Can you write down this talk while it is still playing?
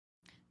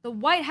The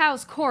White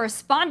House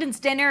Correspondents'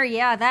 Dinner,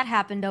 yeah, that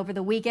happened over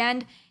the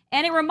weekend.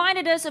 And it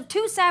reminded us of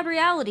two sad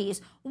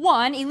realities.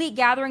 One, elite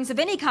gatherings of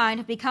any kind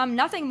have become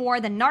nothing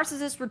more than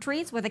narcissist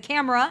retreats with a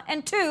camera.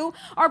 And two,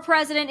 our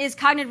president is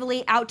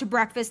cognitively out to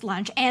breakfast,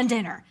 lunch, and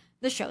dinner.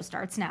 The show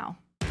starts now.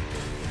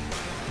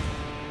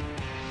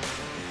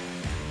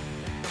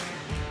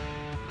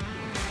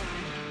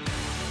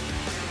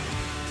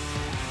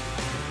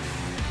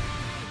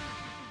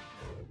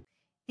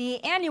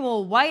 The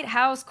annual White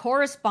House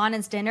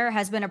Correspondents' Dinner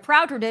has been a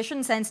proud tradition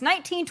since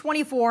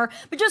 1924,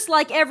 but just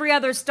like every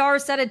other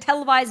star-studded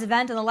televised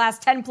event in the last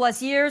 10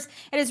 plus years,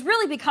 it has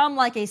really become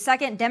like a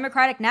second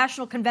Democratic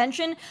National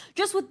Convention,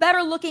 just with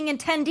better-looking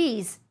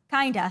attendees.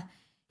 Kinda.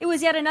 It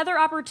was yet another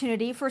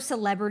opportunity for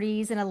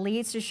celebrities and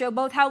elites to show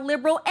both how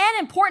liberal and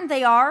important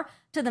they are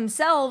to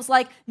themselves,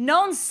 like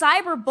known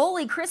cyber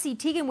bully Chrissy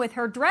Teigen with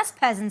her dress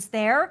peasants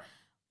there.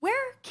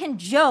 Where can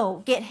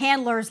Joe get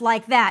handlers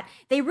like that?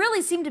 They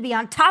really seem to be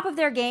on top of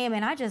their game,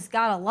 and I just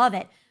gotta love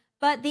it.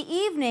 But the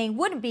evening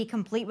wouldn't be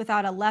complete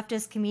without a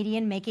leftist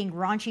comedian making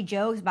raunchy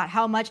jokes about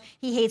how much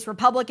he hates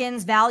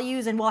Republicans,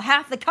 values, and well,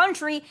 half the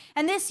country,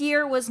 and this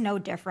year was no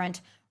different.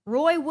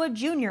 Roy Wood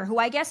Jr., who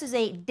I guess is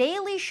a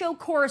Daily Show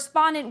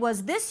correspondent,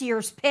 was this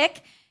year's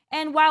pick,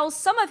 and while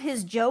some of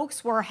his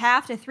jokes were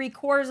half to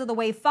three-quarters of the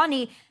way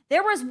funny,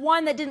 there was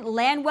one that didn't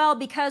land well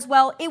because,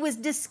 well, it was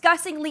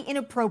disgustingly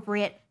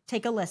inappropriate.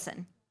 Take a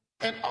listen.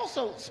 And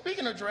also,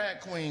 speaking of drag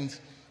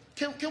queens,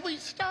 can we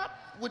stop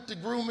with the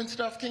grooming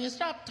stuff? Can you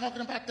stop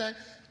talking about that?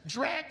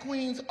 Drag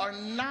queens are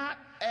not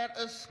at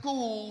a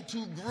school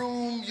to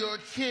groom your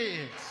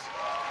kids.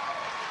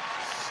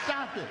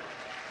 Stop it.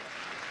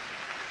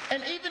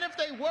 And even if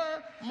they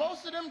were,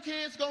 most of them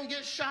kids gonna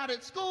get shot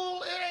at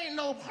school. It ain't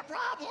no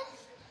problem.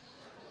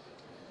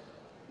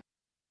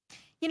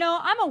 You know,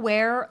 I'm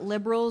aware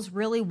liberals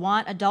really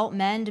want adult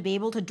men to be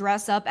able to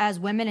dress up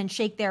as women and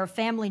shake their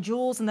family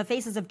jewels in the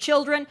faces of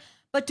children,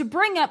 but to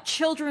bring up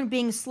children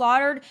being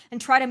slaughtered and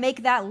try to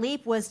make that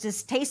leap was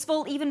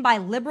distasteful even by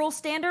liberal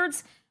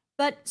standards.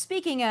 But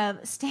speaking of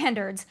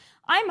standards,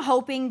 I'm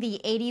hoping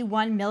the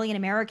 81 million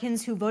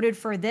Americans who voted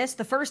for this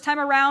the first time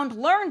around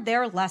learned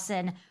their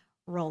lesson.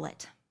 Roll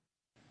it.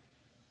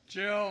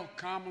 Jill,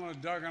 Kamala,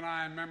 Doug, and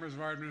I, and members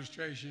of our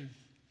administration,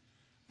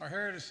 are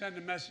here to send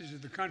a message to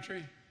the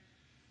country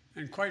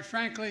and, quite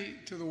frankly,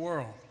 to the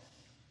world.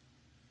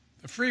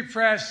 The free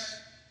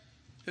press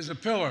is a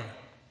pillar,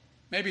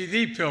 maybe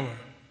the pillar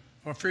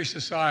of a free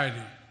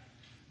society,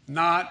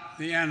 not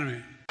the enemy.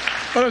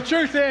 But the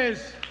truth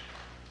is,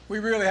 we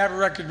really have a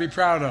record to be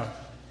proud of.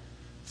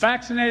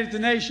 Vaccinated the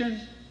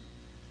nation,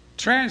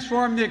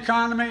 transformed the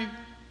economy,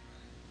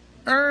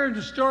 earned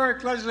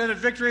historic legislative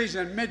victories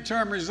and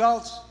midterm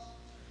results,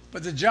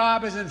 but the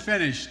job isn't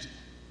finished.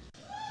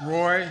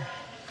 Roy,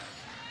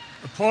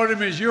 the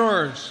podium is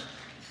yours.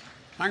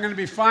 I'm going to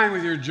be fine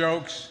with your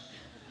jokes,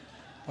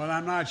 but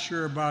I'm not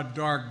sure about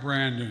Dark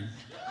Brandon.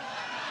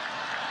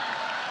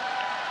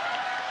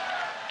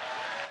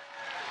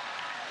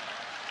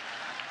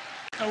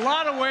 In a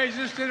lot of ways,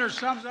 this dinner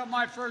sums up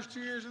my first 2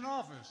 years in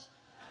office.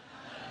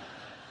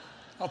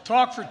 I'll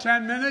talk for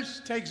 10 minutes,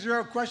 take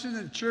 0 questions,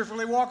 and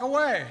cheerfully walk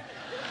away.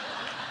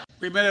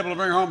 We've been able to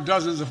bring home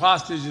dozens of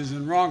hostages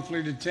and wrongful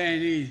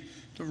detainees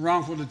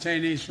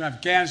from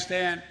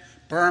Afghanistan,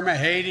 Burma,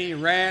 Haiti,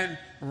 Iran,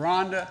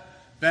 Rwanda,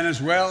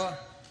 Venezuela,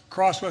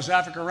 across West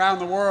Africa, around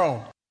the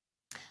world.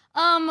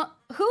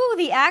 Who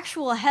the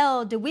actual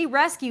hell did we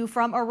rescue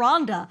from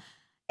Rwanda?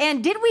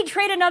 And did we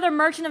trade another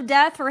merchant of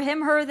death for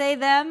him, her, they,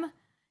 them?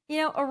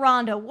 You know,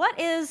 Rwanda. What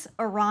is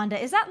Rwanda?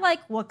 Is that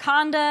like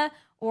Wakanda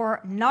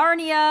or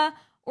Narnia?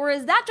 Or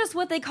is that just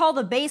what they call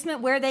the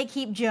basement where they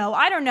keep Joe?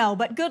 I don't know,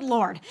 but good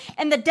Lord.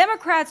 And the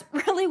Democrats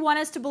really want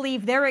us to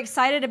believe they're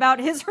excited about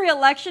his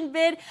re-election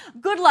bid?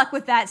 Good luck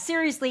with that.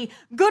 Seriously,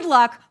 good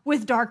luck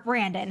with Dark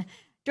Brandon.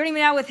 Joining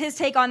me now with his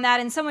take on that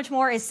and so much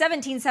more is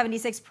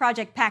 1776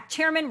 Project PAC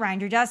Chairman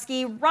Ryan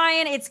Drudesky.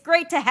 Ryan, it's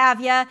great to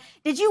have you.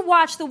 Did you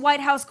watch the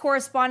White House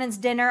Correspondents'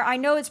 Dinner? I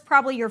know it's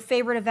probably your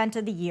favorite event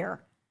of the year.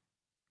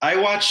 I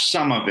watched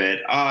some of it.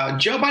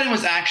 Joe Biden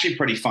was actually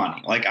pretty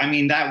funny.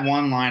 That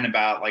one line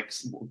about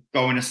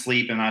going to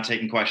sleep and not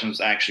taking questions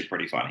was actually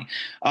pretty funny.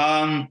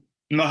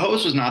 The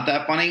host was not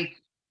that funny,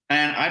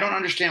 and I don't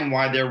understand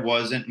why there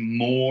wasn't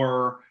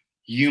more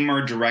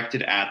humor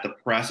directed at the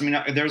press.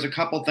 There was a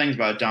couple things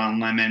about Don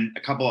Lemon,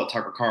 a couple of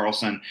Tucker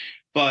Carlson,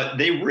 but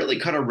they really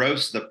could have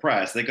roasted the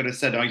press. They could have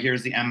said, oh,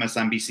 here's the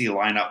MSNBC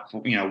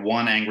lineup,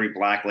 one angry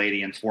black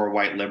lady and 4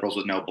 white liberals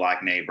with no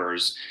black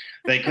neighbors.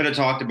 They could have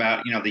talked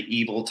about, the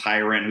evil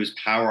tyrant who's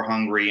power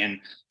hungry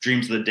and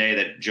dreams of the day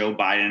that Joe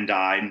Biden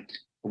died,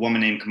 a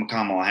woman named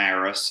Kamala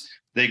Harris.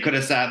 They could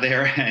have sat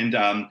there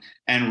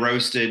and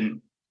roasted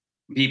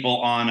people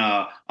on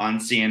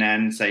CNN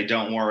and say,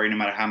 don't worry, no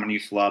matter how many you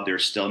flub,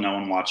 there's still no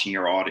one watching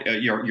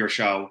your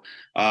show.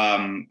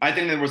 I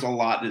think there was a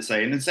lot to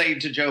say. And then say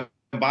to Joe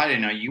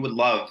Biden, you would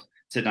love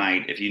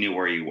tonight if you knew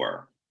where you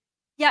were.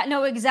 Yeah,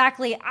 no,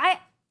 exactly.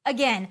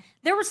 Again,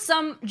 there were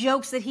some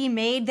jokes that he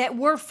made that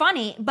were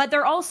funny, but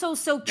they're also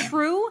so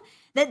true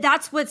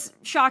That's what's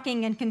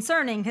shocking and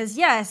concerning, because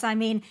yes, I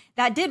mean,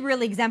 that did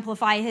really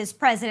exemplify his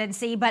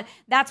presidency, but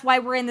that's why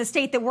we're in the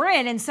state that we're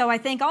in. And so I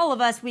think all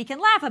of us, we can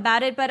laugh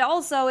about it, but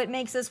also it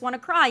makes us want to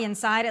cry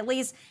inside, at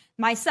least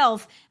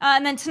myself.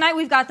 And then tonight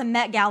we've got the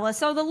Met Gala.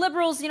 So the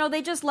liberals,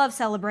 they just love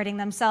celebrating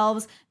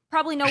themselves.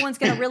 Probably no one's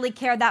going to really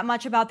care that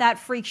much about that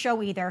freak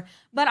show either.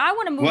 But I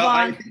want to move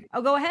on.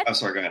 Go ahead. Oh,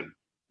 sorry, go ahead.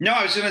 No,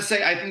 I was going to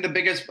say, I think the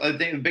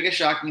biggest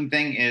shocking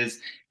thing is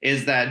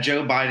that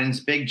Joe Biden's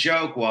big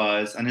joke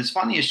was, and his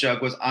funniest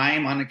joke was, I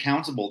am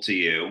unaccountable to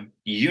you.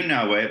 You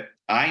know it.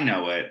 I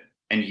know it.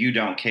 And you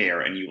don't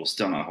care. And you will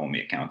still not hold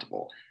me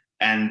accountable.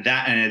 And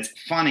it's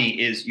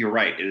funny you're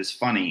right. It is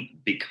funny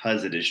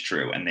because it is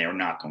true. And they are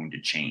not going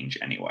to change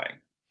anyway.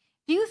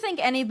 Do you think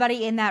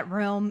anybody in that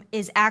room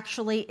is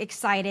actually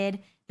excited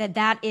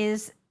that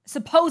is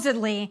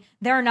supposedly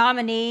their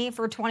nominee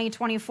for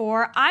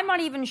 2024? I'm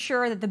not even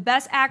sure that the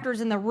best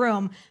actors in the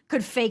room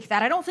could fake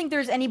that. I don't think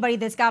there's anybody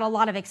that's got a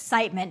lot of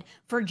excitement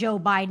for Joe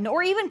Biden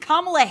or even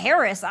Kamala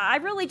Harris. I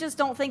really just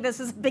don't think this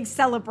is a big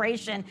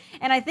celebration.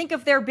 And I think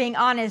if they're being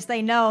honest,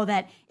 they know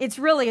that it's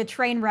really a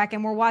train wreck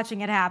and we're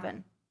watching it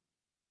happen.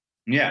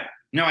 Yeah.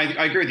 No, I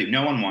agree with you.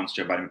 No one wants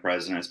Joe Biden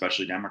president,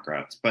 especially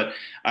Democrats. But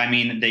I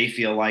mean, they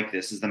feel like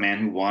this is the man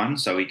who won,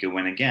 so he could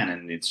win again.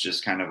 And it's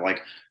just kind of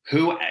like,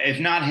 who, if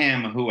not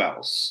him, who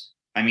else?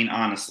 I mean,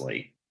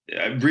 honestly,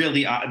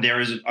 really, there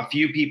is a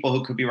few people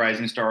who could be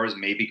rising stars.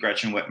 Maybe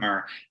Gretchen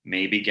Whitmer,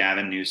 maybe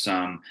Gavin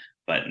Newsom,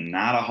 but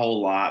not a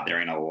whole lot. There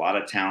ain't a lot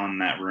of talent in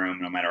that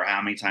room, no matter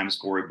how many times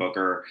Cory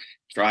Booker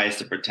tries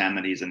to pretend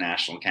that he's a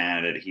national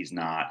candidate. He's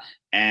not.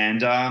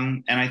 And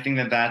I think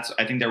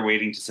I think they're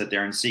waiting to sit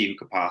there and see who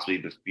could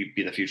possibly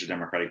be the future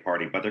Democratic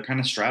Party, but they're kind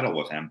of straddled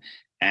with him.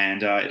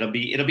 And it'll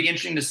be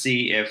interesting to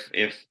see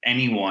if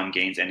anyone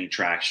gains any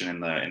traction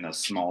in the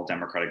small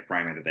Democratic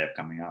primary that they have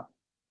coming up.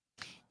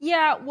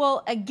 Yeah,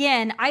 well,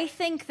 again, I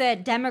think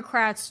that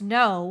Democrats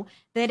know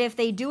that if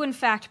they do in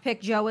fact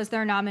pick Joe as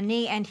their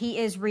nominee and he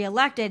is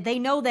reelected, they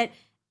know that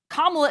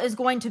Kamala is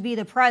going to be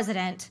the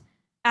president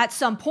at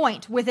some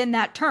point within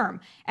that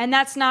term. And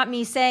that's not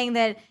me saying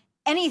that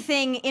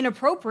anything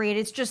inappropriate.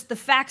 It's just the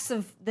facts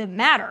of the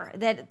matter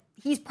that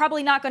he's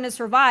probably not going to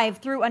survive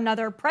through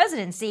another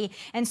presidency.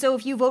 And so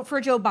if you vote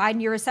for Joe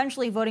Biden, you're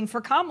essentially voting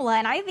for Kamala.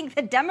 And I think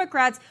that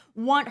Democrats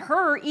want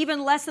her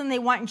even less than they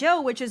want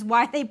Joe, which is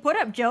why they put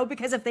up Joe,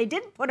 because if they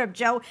didn't put up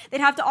Joe, they'd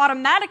have to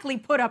automatically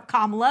put up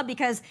Kamala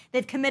because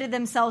they've committed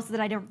themselves to the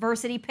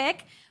diversity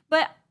pick.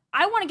 But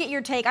I want to get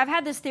your take. I've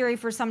had this theory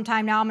for some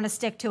time now. I'm going to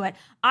stick to it.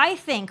 I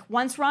think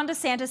once Ron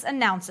DeSantis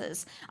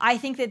announces, I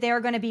think that they're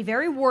going to be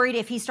very worried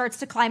if he starts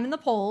to climb in the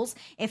polls,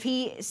 if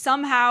he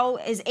somehow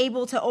is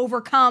able to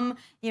overcome,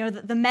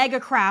 the mega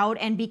crowd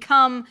and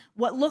become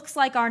what looks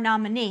like our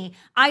nominee.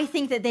 I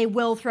think that they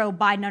will throw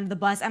Biden under the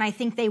bus, and I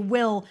think they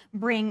will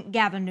bring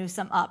Gavin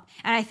Newsom up.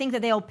 And I think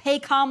that they'll pay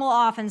Kamala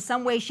off in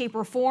some way, shape,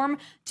 or form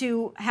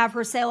to have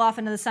her sail off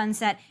into the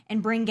sunset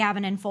and bring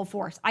Gavin in full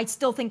force. I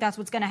still think that's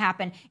what's going to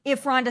happen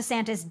if Ron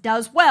DeSantis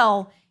does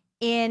well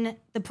in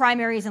the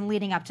primaries and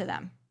leading up to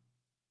them.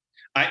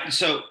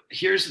 So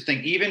here's the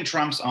thing. Even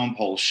Trump's own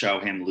polls show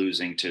him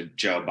losing to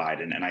Joe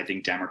Biden. And I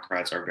think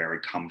Democrats are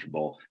very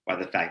comfortable by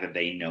the fact that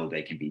they know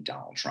they can beat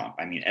Donald Trump.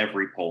 I mean,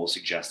 every poll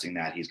suggesting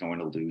that he's going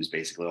to lose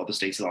basically all the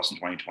states he lost in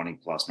 2020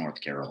 plus North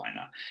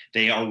Carolina.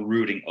 They are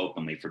rooting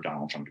openly for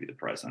Donald Trump to be the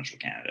presidential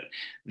candidate.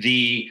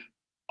 The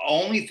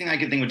only thing I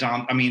can think with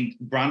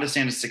Ron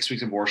DeSantis' 6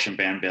 weeks abortion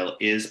ban bill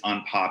is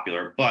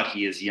unpopular, but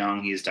he is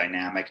young, he is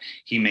dynamic,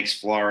 he makes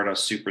Florida a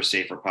super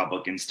safe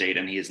Republican state,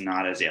 and he is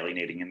not as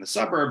alienating in the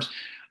suburbs.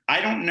 I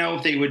don't know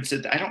if they would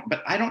sit.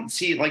 I don't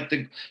see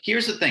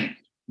here's the thing.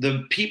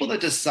 The people that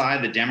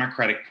decide the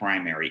Democratic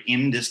primary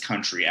in this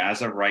country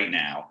as of right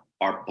now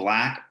are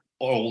Black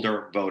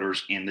older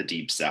voters in the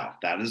Deep South.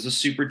 That is the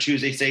Super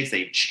Tuesday states.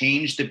 They've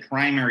changed the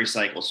primary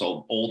cycle,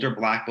 so older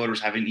Black voters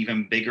have an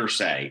even bigger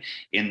say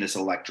in this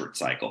electorate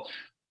cycle.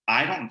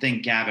 I don't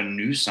think Gavin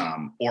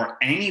Newsom or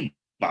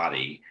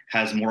anybody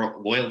has more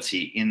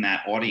loyalty in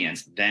that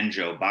audience than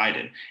Joe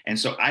Biden. And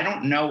so I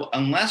don't know,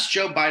 unless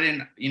Joe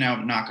Biden,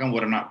 knock on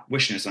wood, I'm not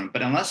wishing this on him,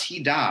 but unless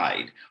he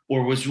died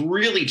or was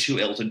really too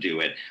ill to do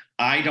it,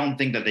 I don't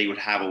think that they would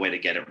have a way to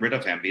get rid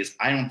of him, because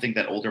I don't think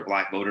that older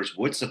Black voters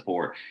would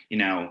support,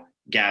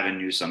 Gavin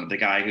Newsom, the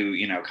guy who,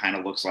 kind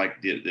of looks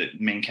like the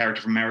main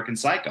character from American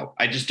Psycho.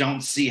 I just don't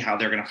see how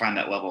they're going to find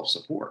that level of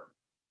support.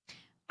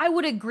 I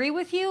would agree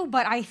with you,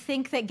 but I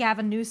think that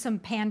Gavin Newsom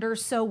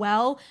panders so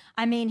well.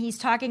 I mean, he's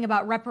talking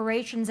about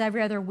reparations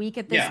every other week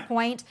at this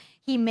point.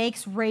 He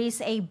makes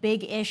race a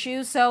big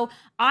issue. So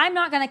I'm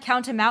not going to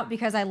count him out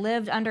because I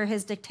lived under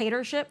his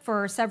dictatorship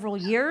for several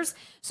years.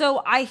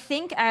 So I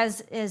think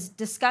as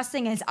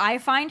disgusting as I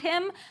find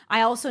him,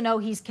 I also know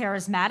he's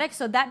charismatic.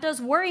 So that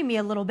does worry me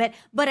a little bit.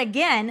 But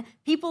again,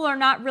 people are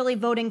not really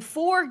voting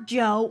for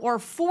Joe or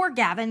for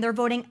Gavin. They're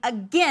voting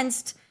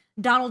against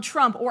Donald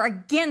Trump or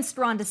against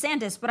Ron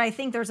DeSantis. But I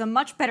think there's a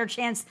much better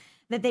chance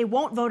that they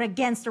won't vote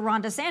against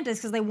Ron DeSantis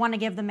because they want to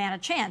give the man a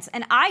chance.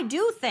 And I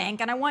do think,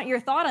 and I want your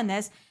thought on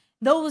this,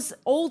 those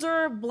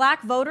older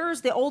black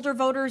voters, the older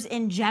voters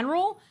in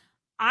general,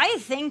 I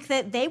think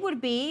that they would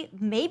be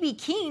maybe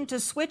keen to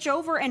switch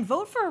over and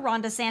vote for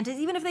Ron DeSantis,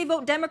 even if they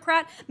vote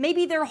Democrat,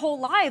 maybe their whole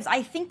lives.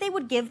 I think they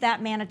would give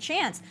that man a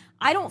chance.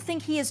 I don't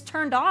think he has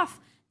turned off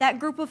that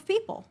group of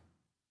people.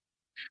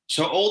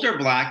 So older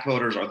black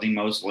voters are the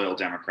most loyal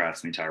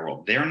Democrats in the entire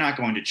world. They're not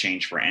going to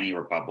change for any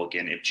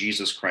Republican. If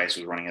Jesus Christ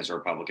was running as a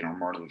Republican or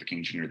Martin Luther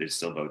King Jr., they'd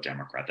still vote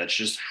Democrat. That's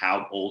just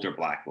how older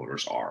black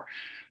voters are.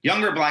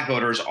 Younger black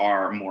voters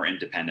are more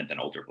independent than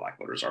older black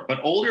voters are. But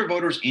older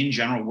voters in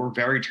general were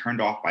very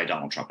turned off by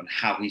Donald Trump and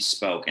how he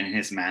spoke and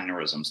his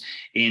mannerisms,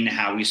 in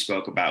how he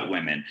spoke about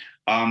women.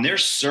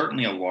 There's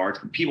certainly a large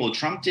people.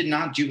 Trump did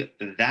not do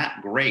that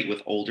great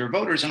with older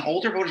voters, and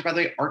older voters, by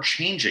the way, are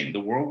changing. The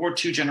World War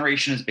II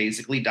generation has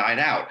basically died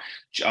out.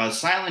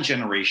 Silent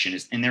generation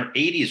is in their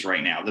 80s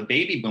right now. The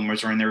baby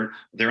boomers are in their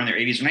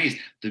 80s or 90s.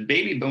 The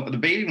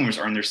baby boomers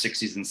are in their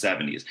 60s and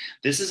 70s.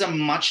 This is a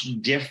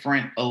much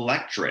different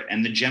electorate,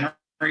 and the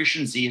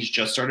Generation Z has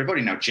just started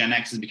voting. Now, Gen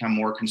X has become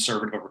more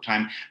conservative over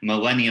time.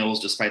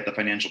 Millennials, despite the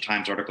Financial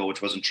Times article,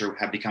 which wasn't true,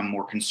 have become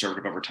more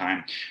conservative over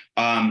time.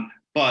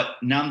 But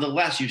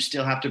nonetheless, you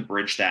still have to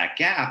bridge that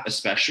gap,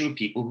 especially with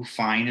people who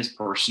find his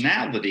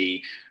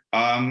personality,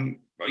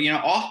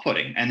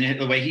 off-putting, and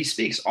the way he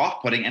speaks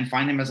off-putting, and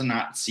find him as a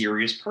not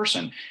serious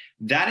person.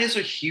 That is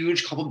a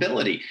huge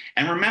culpability.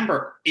 And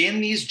remember,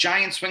 in these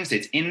giant swing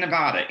states, in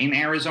Nevada, in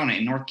Arizona,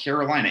 in North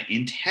Carolina,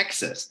 in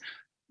Texas,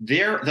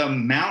 the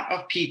amount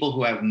of people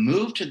who have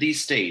moved to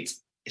these states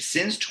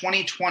since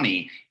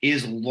 2020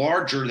 is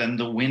larger than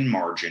the win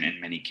margin in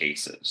many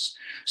cases.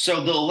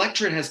 So the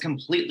electorate has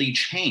completely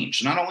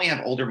changed. Not only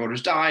have older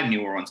voters died,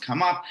 newer ones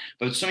come up,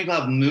 but some people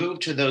have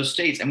moved to those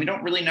states and we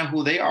don't really know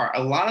who they are.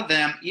 A lot of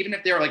them, even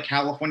if they're like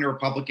California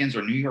Republicans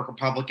or New York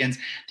Republicans,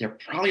 they're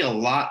probably a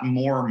lot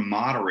more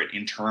moderate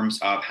in terms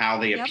of how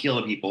they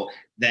appeal to people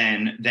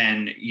than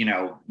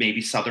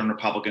maybe Southern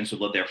Republicans who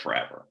lived there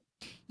forever.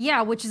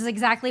 Yeah, which is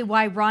exactly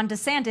why Ron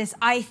DeSantis,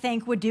 I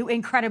think, would do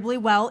incredibly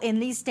well in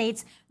these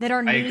states that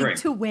are need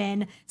to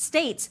win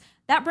states.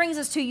 That brings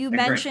us to, you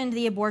mentioned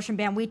the abortion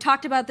ban. We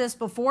talked about this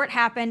before it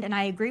happened, and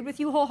I agreed with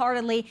you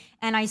wholeheartedly,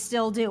 and I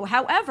still do.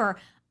 However,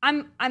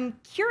 I'm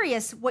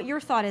curious what your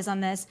thought is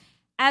on this.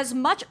 As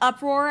much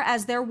uproar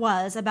as there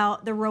was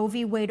about the Roe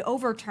v. Wade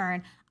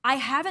overturn, I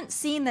haven't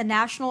seen the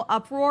national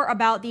uproar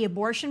about the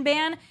abortion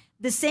ban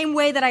the same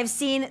way that I've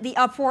seen the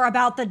uproar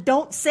about the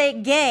Don't Say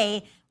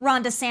Gay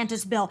Ron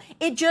DeSantis bill.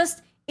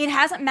 It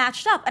hasn't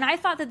matched up. And I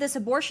thought that this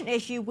abortion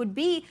issue would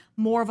be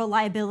more of a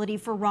liability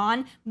for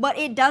Ron, but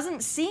it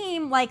doesn't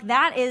seem like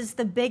that is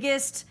the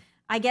biggest,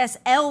 I guess,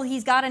 L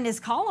he's got in his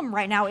column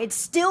right now. It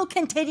still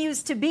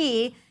continues to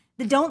be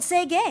the Don't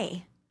Say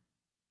Gay.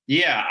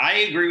 Yeah, I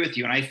agree with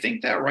you. And I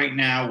think that right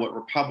now what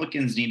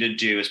Republicans need to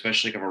do,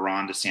 especially if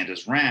Ron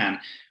DeSantis ran,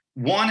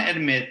 one,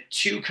 admit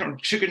to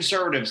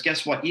conservatives,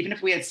 guess what? Even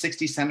if we had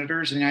 60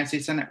 senators in the United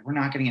States Senate, we're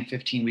not getting a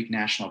 15-week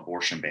national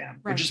abortion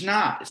ban. Right. We're just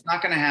not. It's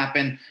not going to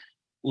happen.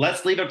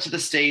 Let's leave it up to the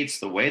states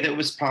the way that it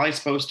was probably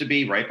supposed to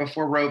be right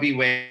before Roe v.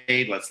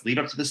 Wade. Let's leave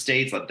it up to the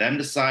states. Let them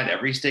decide.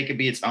 Every state could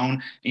be its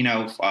own,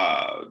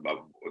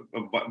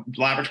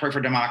 laboratory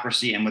for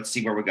democracy, and let's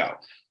see where we go.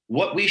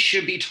 What we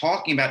should be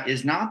talking about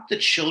is not the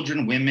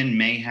children women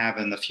may have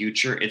in the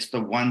future. It's the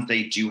ones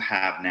they do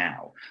have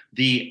now.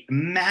 The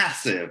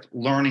massive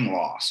learning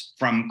loss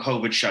from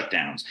COVID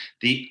shutdowns,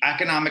 the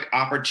economic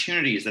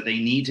opportunities that they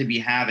need to be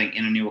having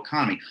in a new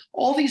economy.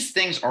 All these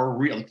things are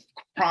real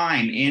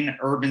crime in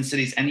urban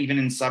cities and even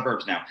in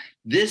suburbs now.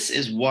 This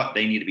is what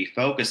they need to be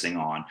focusing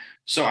on.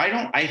 So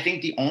I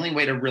think the only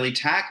way to really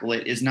tackle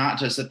it is not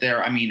to sit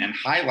there, and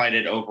highlight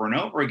it over and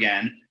over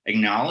again,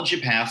 acknowledge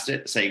you passed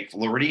it, say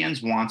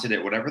Floridians wanted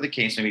it, whatever the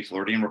case may be,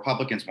 Floridian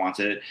Republicans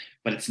wanted it,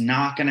 but it's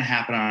not going to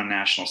happen on a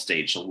national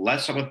stage. So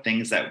let's talk about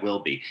things that will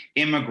be.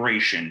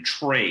 Immigration,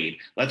 trade.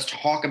 Let's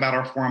talk about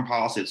our foreign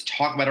policy. Let's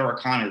talk about our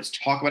economy. Let's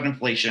talk about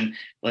inflation.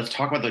 Let's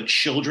talk about the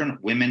children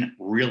women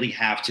really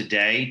have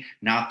today,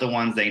 not the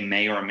ones they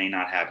may or may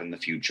not have in the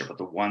future, but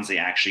the ones they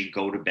actually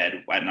go to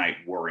bed at night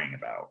worrying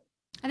about.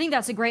 I think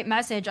that's a great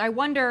message. I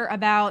wonder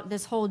about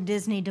this whole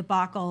Disney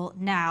debacle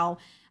now.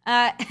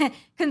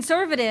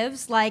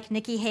 Conservatives like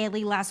Nikki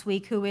Haley last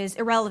week, who is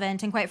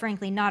irrelevant and quite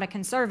frankly not a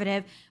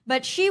conservative,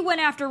 but she went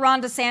after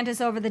Ron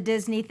DeSantis over the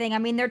Disney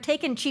thing. They're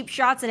taking cheap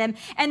shots at him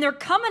and they're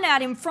coming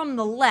at him from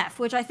the left,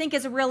 which I think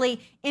is a really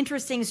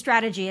interesting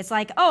strategy. It's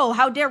like, oh,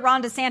 how dare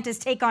Ron DeSantis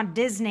take on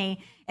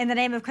Disney in the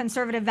name of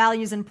conservative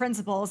values and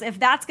principles. If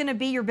that's going to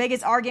be your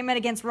biggest argument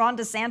against Ron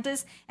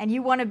DeSantis and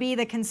you want to be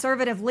the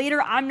conservative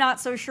leader, I'm not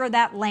so sure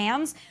that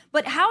lands.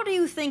 But how do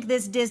you think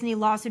this Disney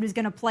lawsuit is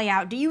going to play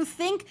out? Do you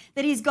think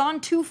that he's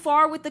gone too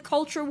far with the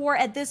culture war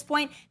at this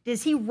point?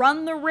 Does he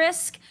run the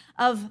risk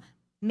of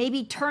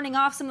maybe turning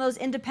off some of those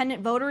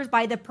independent voters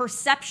by the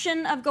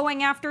perception of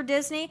going after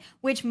Disney,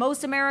 which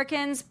most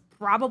Americans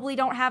probably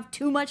don't have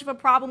too much of a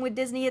problem with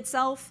Disney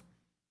itself?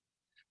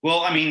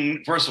 Well, I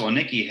mean, first of all,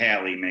 Nikki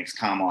Haley makes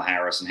Kamala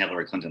Harris and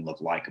Hillary Clinton look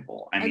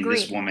likable. I mean,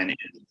 this Agreed. woman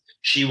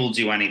she will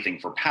do anything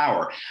for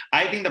power.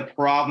 I think the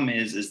problem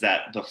is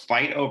that the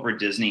fight over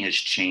Disney has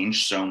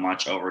changed so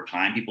much over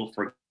time. People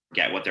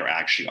forget what they're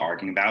actually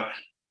arguing about.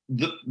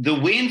 The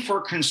win for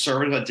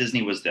conservatives at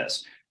Disney was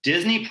this.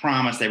 Disney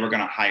promised they were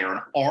going to hire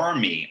an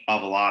army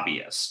of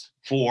lobbyists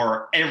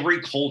for every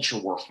culture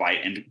war fight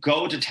and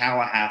go to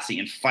Tallahassee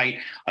and fight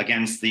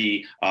against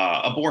the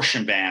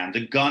abortion ban,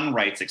 the gun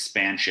rights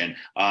expansion,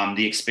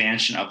 the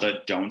expansion of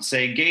the Don't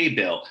Say Gay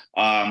bill,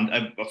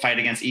 a fight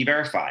against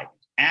E-Verify.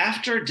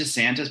 After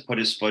DeSantis put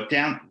his foot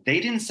down,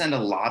 they didn't send a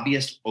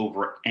lobbyist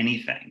over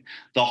anything.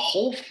 The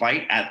whole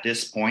fight at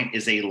this point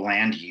is a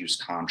land use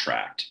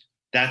contract.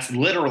 That's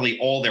literally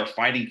all they're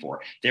fighting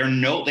for.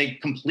 They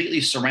completely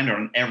surrender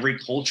on every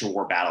culture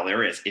war battle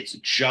there is. It's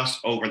just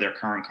over their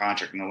current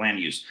contract and the land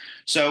use.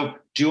 So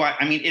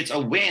I mean, it's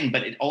a win,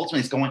 but it ultimately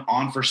is going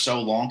on for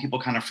so long.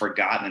 People kind of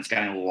forgot and it's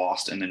getting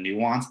lost in the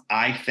nuance.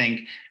 I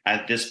think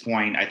at this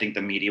point, I think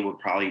the media would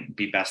probably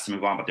be best to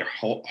move on, but they're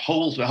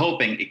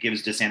hoping it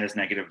gives DeSantis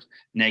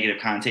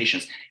negative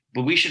connotations.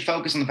 But we should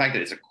focus on the fact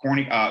that it's a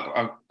crony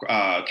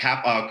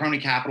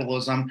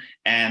capitalism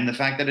and the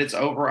fact that it's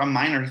over a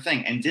minor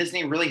thing. And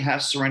Disney really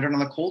has surrendered on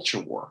the culture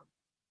war.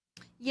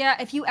 Yeah,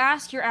 if you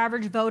ask your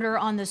average voter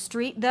on the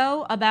street,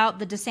 though, about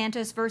the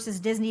DeSantis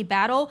versus Disney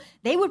battle,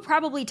 they would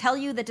probably tell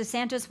you that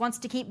DeSantis wants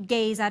to keep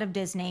gays out of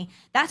Disney.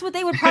 That's what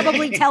they would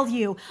probably tell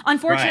you.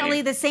 Unfortunately,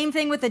 Right. the same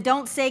thing with the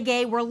Don't Say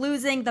Gay. We're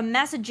losing the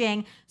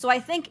messaging. So I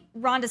think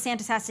Ron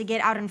DeSantis has to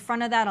get out in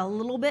front of that a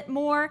little bit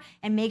more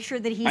and make sure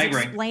that he's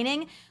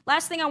explaining.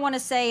 Last thing I want to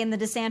say in the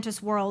DeSantis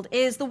world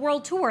is the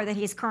world tour that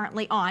he's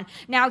currently on.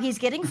 Now, he's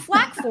getting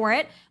flack for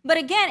it. But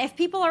again, if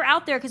people are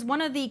out there, because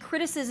one of the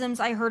criticisms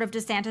I heard of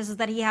DeSantis is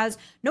that he has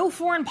no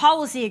foreign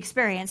policy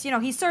experience. You know,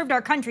 he served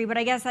our country, but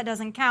I guess that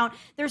doesn't count.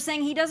 They're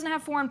saying he doesn't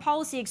have foreign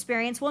policy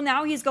experience. Well,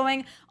 now he's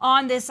going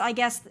on this, I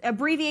guess,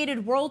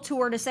 abbreviated world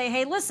tour to say,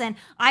 hey, listen,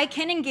 I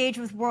can engage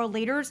with world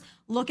leaders.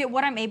 Look at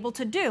what I'm able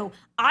to do.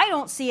 I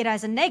don't see it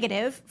as a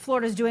negative.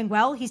 Florida's doing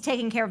well. He's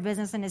taking care of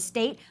business in his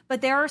state. But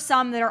there are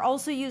some that are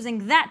also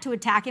using that to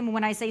attack him. And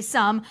when I say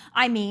some,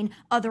 I mean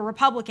other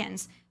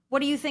Republicans. What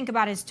do you think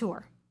about his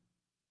tour?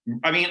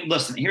 I mean,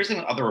 listen, here's the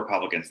thing with other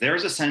Republicans.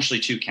 There's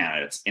essentially two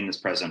candidates in this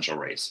presidential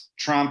race,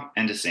 Trump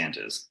and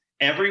DeSantis.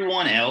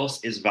 Everyone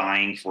else is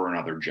vying for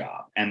another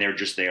job, and they're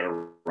just there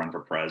to run for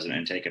president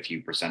and take a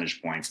few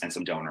percentage points and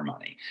some donor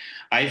money.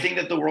 I think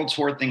that the world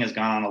tour thing has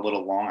gone on a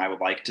little long.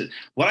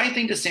 What I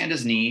think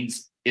DeSantis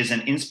needs is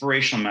an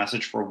inspirational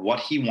message for what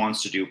he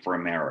wants to do for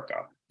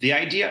America. The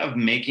idea of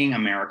making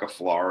America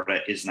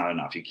Florida is not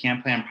enough. You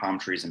can't plant palm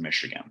trees in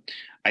Michigan.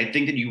 I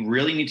think that you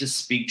really need to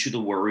speak to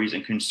the worries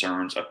and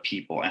concerns of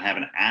people and have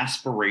an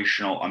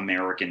aspirational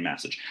American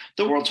message.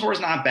 The world tour is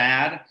not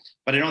bad,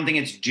 but I don't think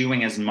it's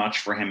doing as much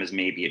for him as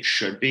maybe it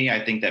should be.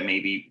 I think that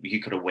maybe he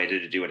could have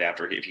waited to do it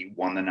after if he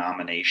won the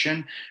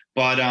nomination.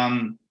 But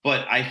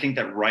I think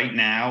that right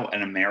now,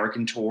 an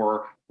American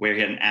tour where he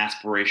had an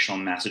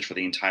aspirational message for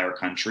the entire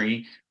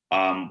country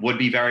would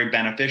be very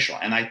beneficial.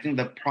 And I think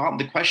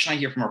the question I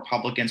hear from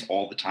Republicans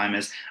all the time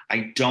is,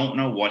 I don't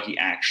know what he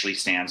actually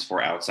stands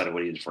for outside of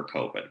what he did for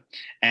COVID.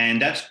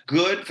 And that's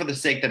good for the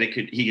sake that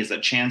he gets a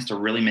chance to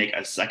really make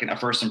a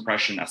first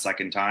impression a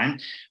second time.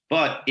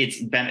 But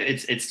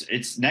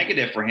it's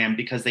negative for him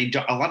because a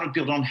lot of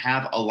people don't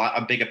have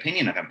a big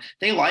opinion of him.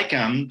 They like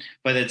him,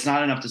 but it's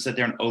not enough to sit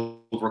there and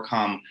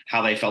overcome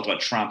how they felt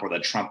about Trump or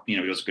that Trump, he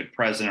was a good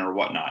president or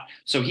whatnot.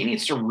 So he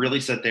needs to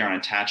really sit there and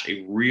attach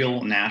a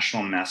real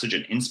national message,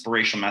 an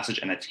inspirational message,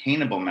 an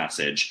attainable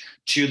message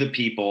to the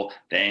people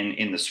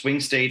in the swing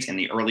states, in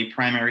the early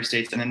primary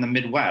states, and in the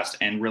Midwest,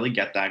 and really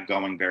get that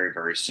going very,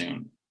 very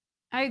soon.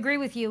 I agree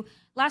with you.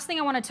 Last thing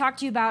I want to talk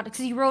to you about,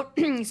 because you wrote,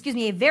 excuse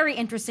me, a very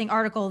interesting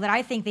article that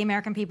I think the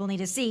American people need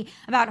to see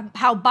about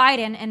how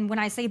Biden, and when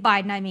I say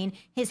Biden, I mean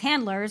his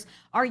handlers,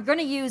 are going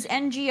to use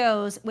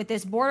NGOs with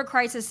this border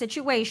crisis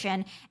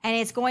situation, and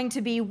it's going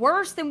to be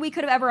worse than we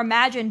could have ever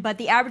imagined, but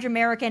the average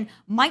American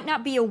might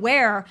not be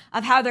aware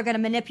of how they're going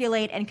to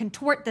manipulate and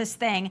contort this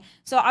thing.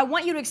 So I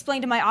want you to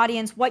explain to my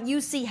audience what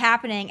you see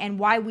happening and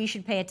why we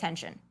should pay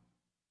attention.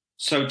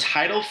 So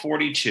Title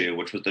 42,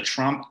 which was the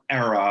Trump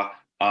era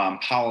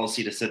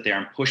policy to sit there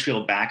and push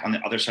people back on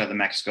the other side of the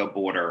Mexico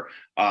border,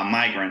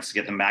 migrants, to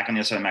get them back on the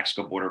other side of the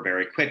Mexico border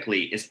very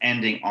quickly, is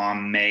ending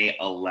on May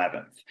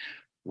 11th.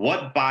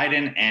 What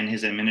Biden and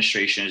his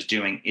administration is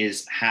doing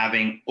is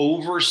having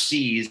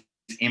overseas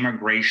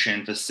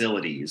immigration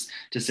facilities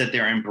to sit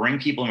there and bring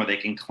people in where they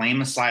can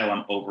claim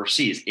asylum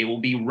overseas. It will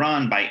be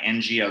run by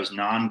NGOs,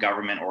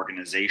 non-government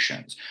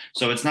organizations.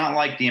 So it's not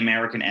like the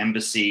American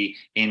embassy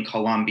in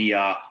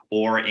Colombia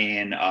or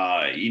in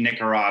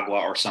Nicaragua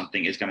or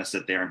something is going to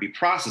sit there and be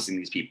processing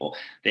these people.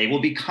 They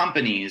will be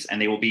companies,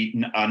 and they will be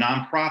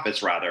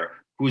nonprofits rather,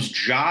 whose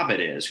job it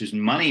is, whose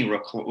money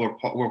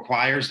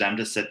requires them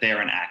to sit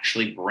there and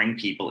actually bring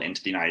people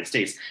into the United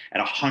States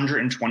at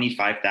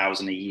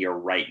 $125,000 a year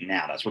right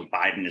now. That's what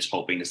Biden is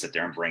hoping to sit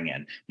there and bring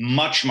in,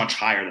 much, much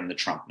higher than the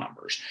Trump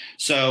numbers.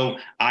 So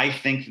I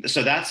think,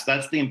 so that's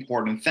the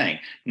important thing.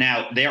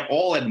 Now, they're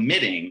all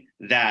admitting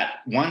that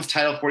once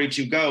Title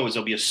 42 goes,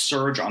 there'll be a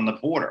surge on the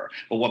border.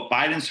 But what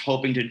Biden's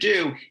hoping to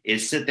do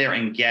is sit there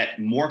and get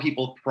more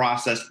people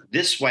processed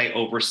this way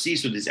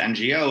overseas with these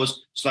NGOs,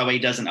 so that way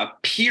it doesn't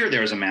appear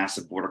there's a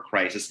massive border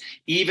crisis,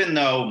 even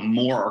though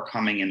more are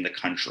coming in the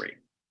country.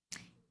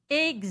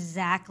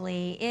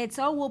 Exactly. It's,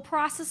 oh, we'll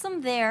process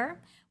them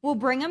there. We'll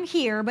bring them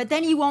here, but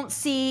then you won't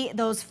see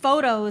those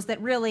photos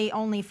that really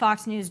only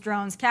Fox News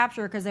drones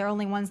capture, because they're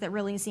only ones that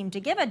really seem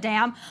to give a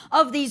damn,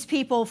 of these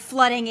people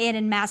flooding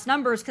in mass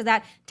numbers, because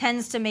that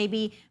tends to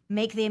maybe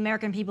make the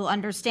American people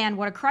understand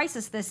what a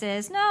crisis this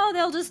is. No,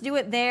 they'll just do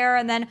it there,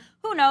 and then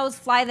who knows,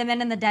 fly them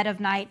in the dead of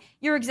night.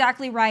 You're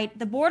exactly right.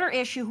 The border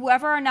issue,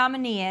 whoever our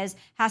nominee is,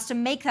 has to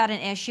make that an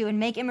issue and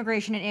make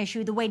immigration an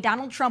issue the way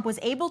Donald Trump was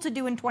able to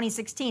do in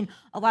 2016.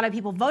 A lot of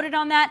people voted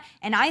on that,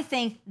 and I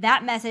think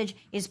that message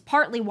is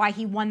partly why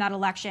he won that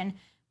election.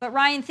 But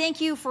Ryan,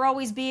 thank you for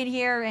always being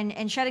here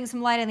and shedding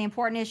some light on the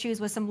important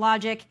issues with some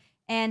logic.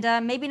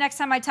 And maybe next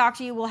time I talk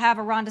to you, we'll have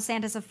a Ron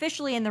DeSantis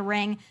officially in the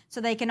ring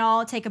so they can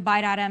all take a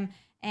bite at him,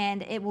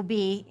 and it will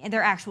be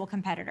their actual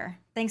competitor.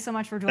 Thanks so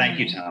much for joining me.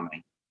 Thank you,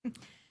 Tommy.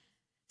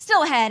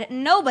 Still ahead,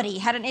 nobody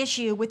had an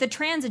issue with the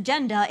trans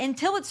agenda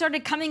until it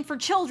started coming for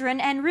children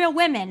and real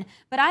women.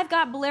 But I've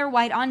got Blair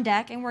White on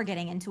deck, and we're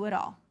getting into it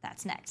all.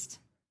 That's next.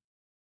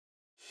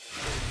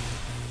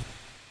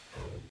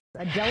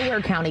 A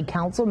Delaware County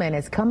councilman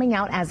is coming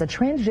out as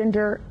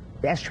transgender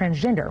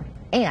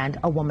and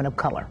a woman of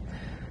color.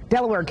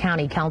 Delaware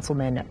County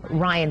Councilman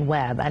Ryan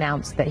Webb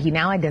announced that he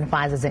now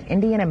identifies as an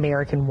Indian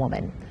American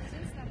woman.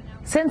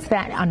 Since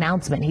that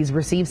announcement, he's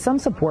received some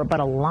support, but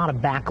a lot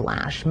of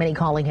backlash, many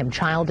calling him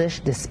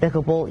childish,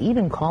 despicable,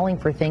 even calling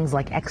for things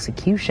like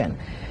execution.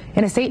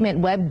 In a statement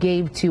Webb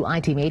gave to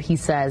ITMate, he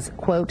says,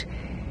 quote,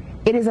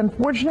 "It is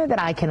unfortunate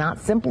that I cannot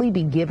simply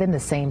be given the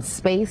same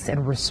space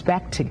and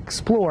respect to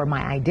explore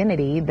my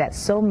identity that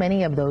so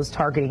many of those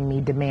targeting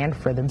me demand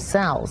for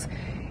themselves.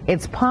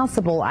 It's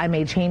possible I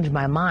may change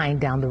my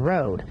mind down the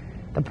road.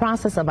 The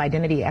process of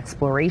identity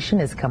exploration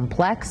is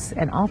complex,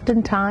 and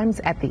oftentimes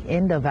at the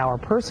end of our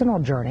personal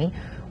journey,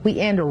 we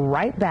end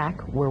right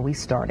back where we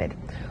started."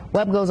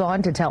 Webb goes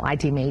on to tell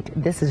ITMate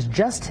this is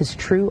just his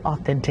true,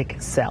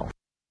 authentic self.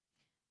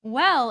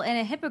 Well, in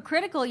a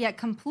hypocritical yet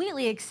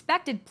completely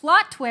expected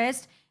plot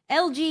twist,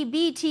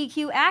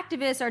 LGBTQ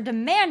activists are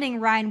demanding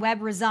Ryan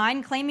Webb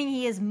resign, claiming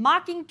he is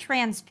mocking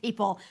trans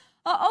people.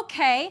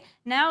 Okay,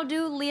 now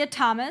do Leah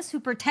Thomas, who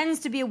pretends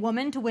to be a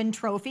woman to win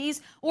trophies,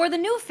 or the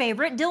new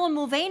favorite, Dylan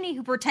Mulvaney,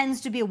 who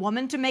pretends to be a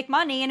woman to make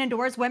money and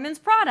endorse women's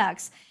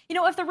products. You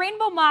know, if the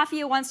Rainbow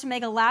Mafia wants to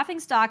make a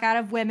laughingstock out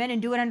of women and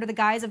do it under the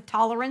guise of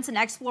tolerance and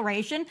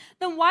exploration,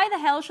 then why the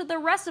hell should the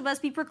rest of us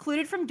be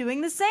precluded from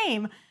doing the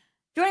same?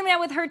 Joining me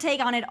now with her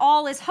take on it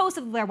all is host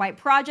of the Blair White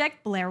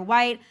Project, Blair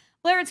White.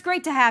 Blair, it's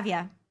great to have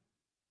you.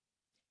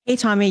 Hey,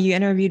 Tommy, you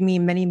interviewed me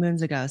many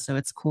moons ago, so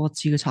it's cool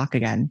to talk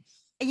again.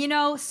 You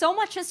know, so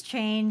much has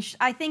changed.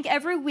 I think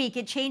every week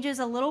it changes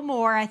a little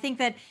more. I think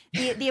that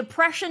the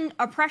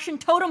oppression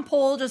totem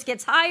pole just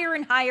gets higher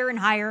and higher and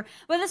higher.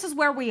 But this is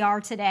where we are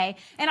today.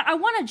 And I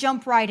want to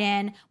jump right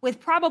in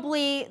with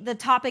probably the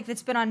topic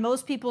that's been on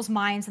most people's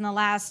minds in the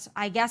last,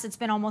 I guess it's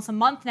been almost a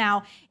month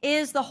now,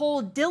 is the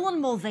whole Dylan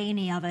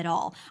Mulvaney of it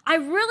all. I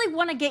really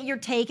want to get your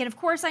take. And of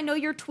course, I know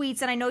your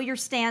tweets and I know your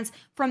stance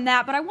from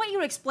that. But I want you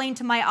to explain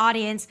to my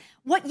audience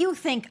what you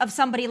think of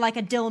somebody like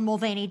a Dylan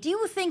Mulvaney. Do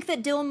you think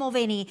that Dylan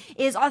Mulvaney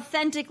is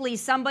authentically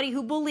somebody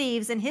who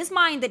believes in his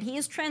mind that he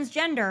is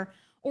transgender,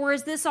 or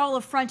is this all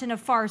a front and a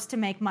farce to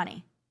make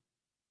money?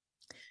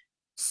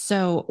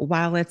 So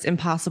while it's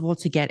impossible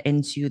to get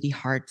into the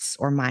hearts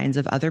or minds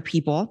of other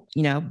people,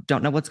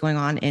 don't know what's going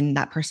on in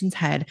that person's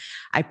head,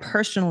 I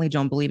personally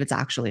don't believe it's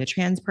actually a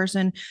trans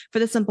person, for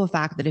the simple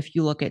fact that if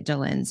you look at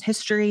Dylan's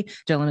history,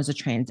 Dylan is a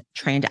trained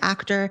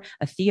actor,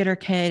 a theater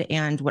kid.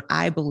 And what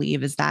I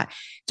believe is that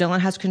Dylan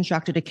has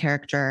constructed a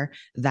character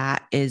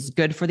that is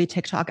good for the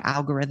TikTok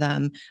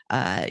algorithm.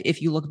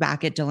 If you look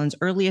back at Dylan's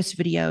earliest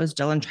videos,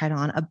 Dylan tried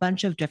on a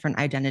bunch of different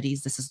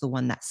identities. This is the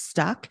one that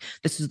stuck.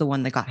 This is the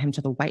one that got him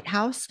to the White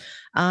House.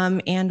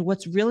 And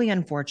what's really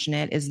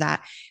unfortunate is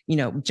that,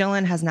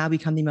 Dylan has now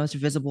become the most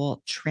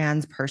visible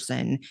trans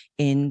person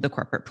in the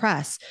corporate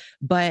press,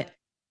 but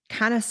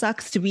kind of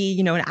sucks to be,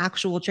 an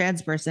actual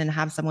trans person,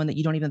 have someone that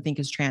you don't even think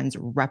is trans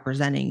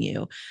representing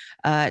you.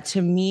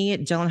 To me,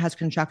 Dylan has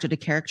constructed a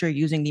character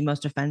using the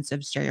most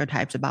offensive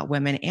stereotypes about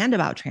women and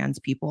about trans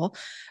people,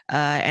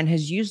 and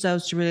has used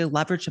those to really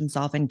leverage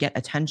himself and get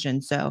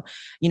attention. So,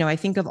 I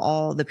think of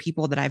all the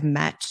people that I've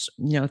met,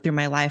 through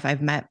my life.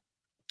 I've met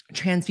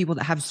trans people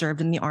that have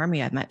served in the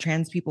army. I've met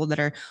trans people that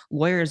are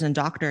lawyers and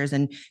doctors,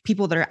 and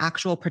people that are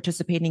actual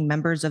participating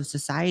members of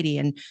society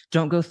and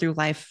don't go through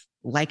life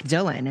like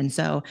Dylan. And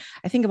so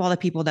I think of all the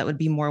people that would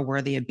be more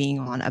worthy of being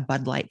on a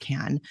Bud Light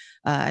can.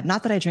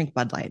 Not that I drink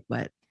Bud Light,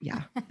 but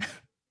yeah.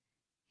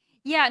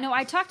 Yeah, no,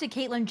 I talked to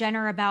Caitlyn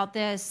Jenner about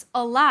this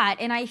a lot,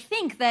 and I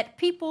think that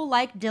people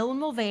like Dylan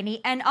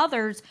Mulvaney and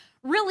others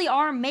really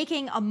are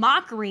making a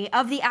mockery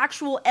of the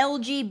actual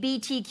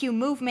LGBTQ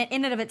movement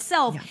in and of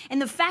itself. Yeah.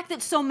 And the fact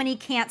that so many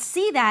can't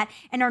see that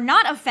and are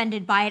not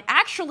offended by it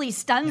actually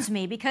stuns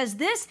me, because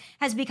this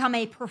has become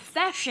a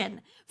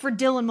profession for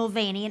Dylan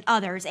Mulvaney and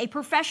others, a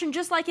profession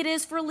just like it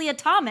is for Leah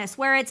Thomas,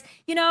 where it's,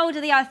 you know,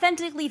 do they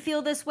authentically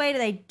feel this way? Do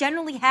they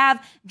generally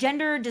have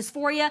gender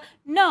dysphoria?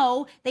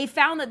 No, they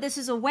found that this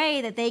is a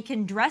way that they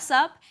can dress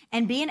up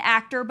and be an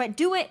actor, but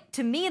do it,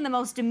 to me, in the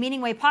most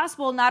demeaning way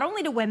possible, not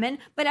only to women,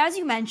 but as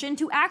you mentioned,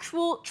 to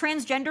actual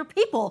transgender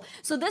people.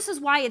 So this is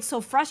why it's so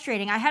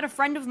frustrating. I had a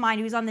friend of mine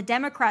who's on the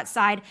Democrat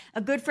side,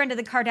 a good friend of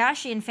the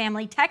Kardashian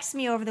family, text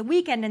me over the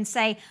weekend and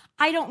say,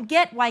 I don't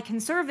get why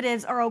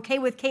conservatives are okay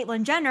with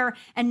Caitlyn Jenner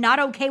and not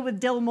okay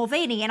with Dylan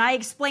Mulvaney. And I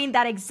explained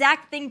that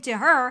exact thing to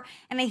her,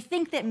 and I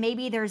think that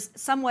maybe there's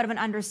somewhat of an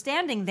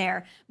understanding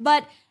there.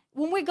 But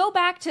when we go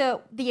back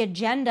to the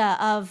agenda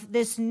of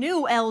this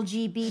new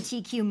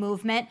LGBTQ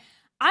movement,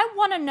 I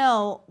want to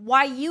know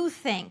why you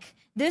think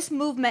this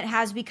movement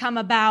has become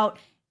about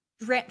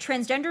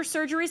transgender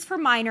surgeries for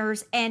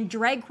minors and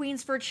drag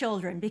queens for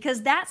children,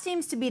 because that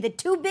seems to be the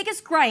two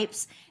biggest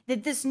gripes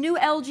that this new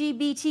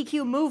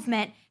LGBTQ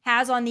movement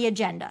has on the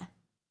agenda.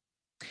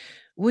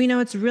 Well, you know,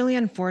 it's really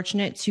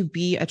unfortunate to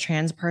be a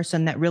trans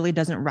person that really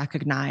doesn't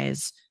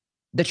recognize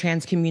the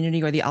trans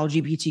community or the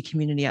LGBT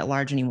community at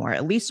large anymore,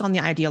 at least on the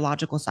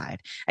ideological side.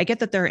 I get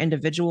that there are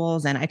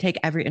individuals, and I take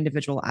every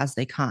individual as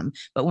they come.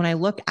 But when I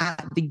look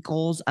at the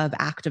goals of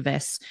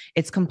activists,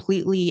 it's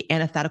completely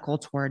antithetical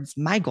towards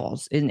my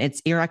goals, and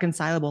it's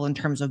irreconcilable in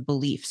terms of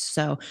beliefs.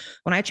 So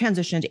when I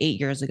transitioned 8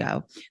 years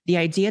ago, the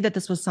idea that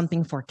this was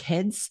something for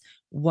kids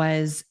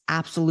was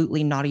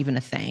absolutely not even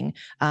a thing.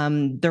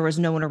 There was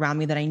no one around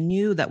me that I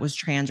knew that was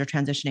trans or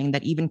transitioning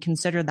that even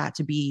considered that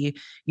to be,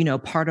 you know,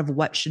 part of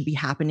what should be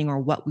happening or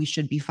what we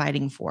should be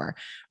fighting for,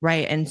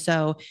 right? And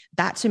so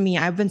that, to me,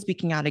 I've been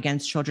speaking out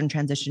against children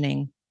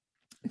transitioning,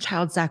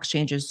 child sex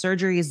changes,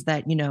 surgeries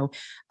that, you know,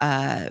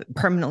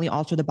 permanently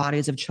alter the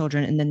bodies of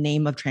children in the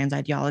name of trans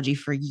ideology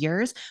for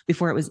years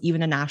before it was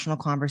even a national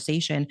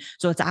conversation.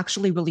 So it's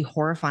actually really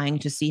horrifying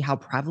to see how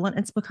prevalent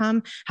it's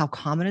become, how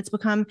common it's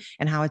become,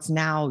 and how it's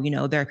now, you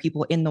know, there are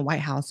people in the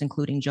White House,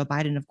 including Joe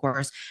Biden, of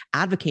course,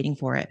 advocating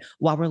for it,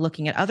 while we're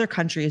looking at other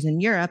countries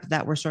in Europe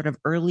that were sort of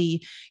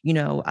early, you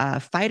know,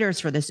 fighters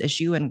for this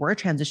issue and were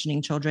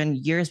transitioning children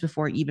years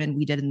before even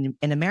we did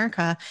in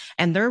America.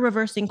 And they're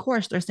reversing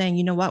course. They're saying,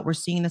 you know what, we're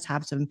seeing this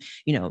have some,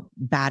 you know,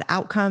 bad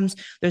outcomes.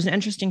 There's an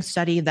interesting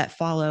study that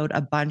followed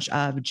a bunch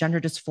of gender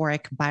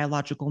dysphoric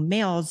biological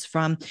males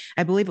from,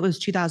 I believe it was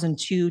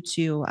 2002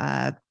 to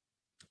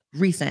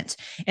recent,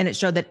 and it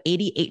showed that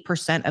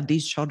 88% of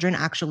these children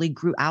actually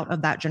grew out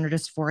of that gender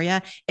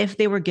dysphoria if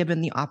they were given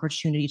the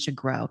opportunity to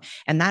grow.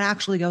 And that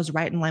actually goes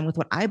right in line with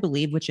what I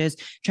believe, which is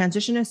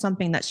transition is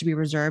something that should be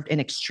reserved in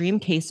extreme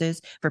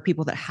cases for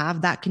people that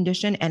have that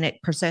condition, and it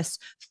persists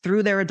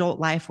through their adult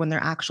life when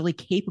they're actually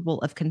capable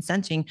of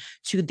consenting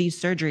to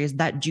these surgeries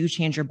that do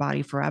change your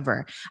body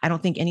forever. I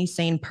don't think any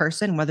sane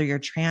person, whether you're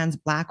trans,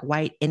 black,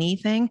 white,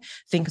 anything,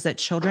 thinks that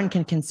children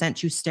can consent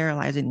to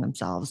sterilizing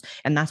themselves.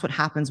 And that's what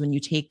happens when you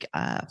take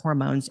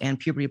hormones and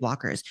puberty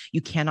blockers.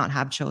 You cannot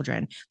have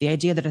children. The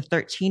idea that a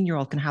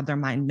 13-year-old can have their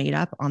mind made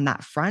up on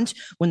that front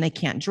when they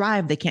can't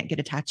drive, they can't get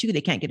a tattoo,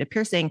 they can't get a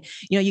piercing.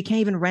 You know, you can't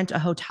even rent a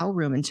hotel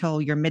room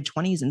until your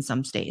mid-20s in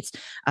some states.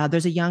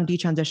 There's a young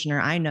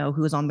detransitioner I know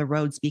who is on the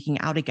road speaking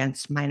out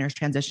against minors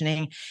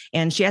transitioning,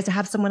 and she has to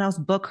have someone else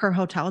book her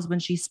hotels when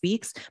she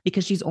speaks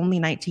because she's only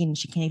 19 and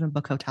she can't even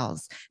book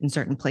hotels in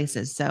certain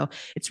places. So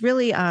it's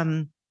really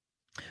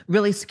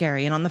really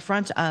scary. And on the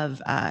front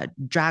of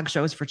drag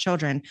shows for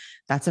children,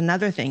 that's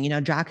another thing. You know,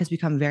 drag has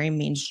become very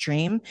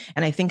mainstream.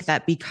 And I think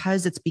that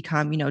because it's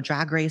become, you know,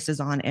 drag races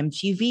on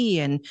MTV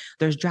and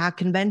there's drag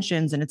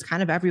conventions and it's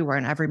kind of everywhere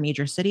in every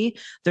major city,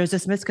 there's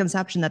this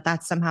misconception that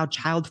that's somehow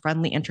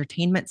child-friendly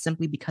entertainment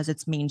simply because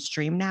it's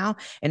mainstream now.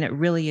 And it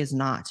really is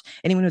not.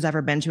 Anyone who's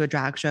ever been to a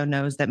drag show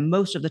knows that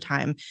most of the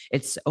time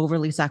it's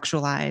overly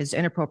sexualized,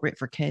 inappropriate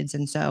for kids.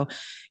 And so,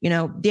 you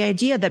know, the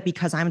idea that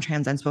because I'm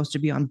trans, I'm supposed to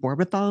be on board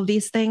with all of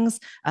these things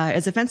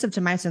is offensive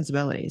to my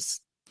sensibilities.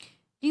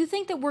 Do you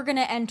think that we're going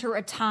to enter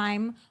a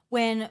time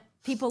when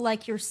people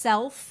like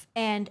yourself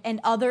and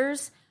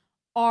others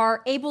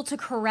are able to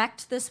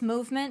correct this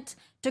movement,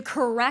 to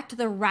correct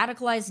the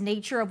radicalized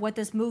nature of what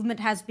this movement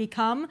has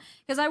become?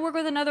 Because I work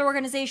with another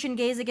organization,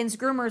 Gays Against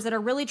Groomers, that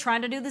are really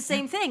trying to do the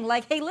same thing.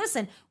 Like, hey,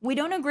 listen, we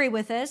don't agree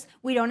with this.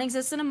 We don't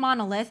exist in a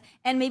monolith,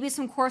 and maybe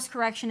some course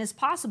correction is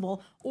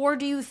possible. Or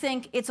do you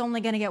think it's only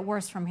going to get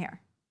worse from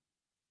here?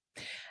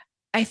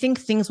 I think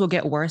things will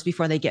get worse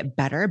before they get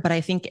better, but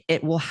I think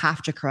it will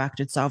have to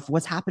correct itself.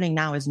 What's happening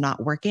now is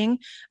not working.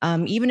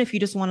 Even if you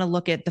just want to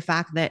look at the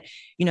fact that,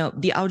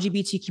 the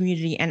LGBT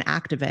community and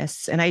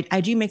activists, and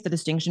I do make the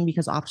distinction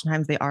because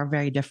oftentimes they are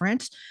very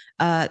different.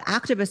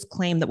 Activists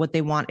claim that what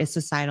they want is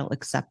societal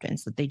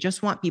acceptance, that they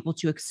just want people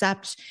to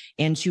accept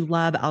and to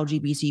love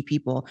LGBT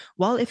people.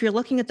 Well, if you're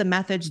looking at the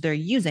methods they're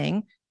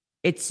using,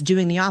 it's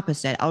doing the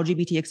opposite.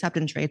 LGBT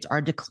acceptance rates are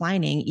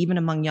declining even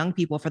among young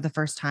people for the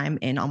first time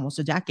in almost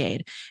a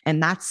decade.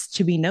 And that's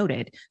to be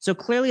noted. So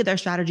clearly their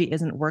strategy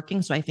isn't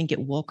working. So I think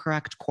it will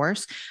correct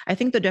course. I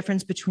think the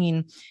difference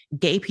between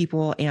gay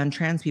people and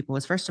trans people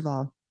is, first of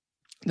all,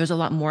 there's a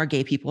lot more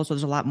gay people. So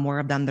there's a lot more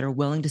of them that are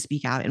willing to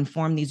speak out and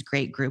form these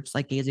great groups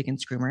like Gays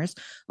Against Groomers,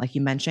 like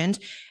you mentioned.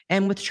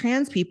 And with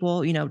trans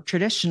people,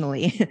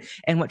 traditionally,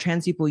 and what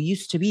trans people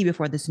used to be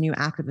before this new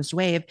activist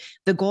wave,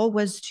 the goal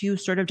was to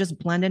sort of just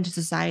blend into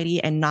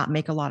society and not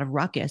make a lot of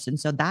ruckus. And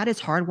so that is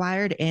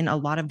hardwired in a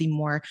lot of the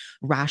more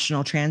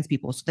rational trans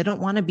people. So they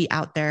don't want to be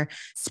out there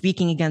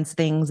speaking against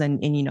things and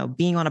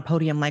being on a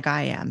podium like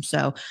I am.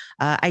 So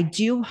I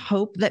do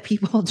hope that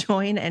people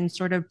join and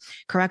sort of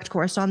correct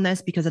course on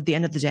this, because at the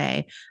end of the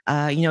day,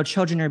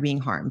 children are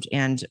being harmed.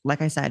 And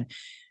like I said,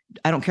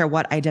 I don't care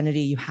what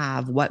identity you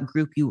have, what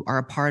group you are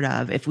a part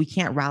of. If we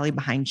can't rally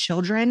behind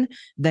children,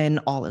 then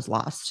all is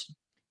lost.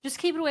 Just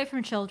keep it away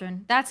from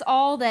children. That's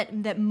all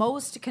that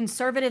most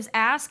conservatives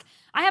ask.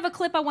 I have a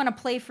clip I want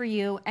to play for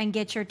you and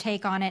get your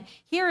take on it.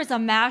 Here is a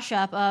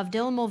mashup of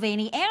Dylan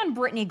Mulvaney and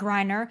Brittany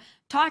Griner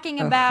talking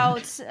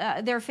about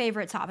their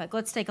favorite topic.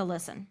 Let's take a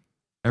listen.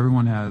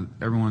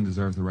 Everyone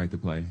deserves the right to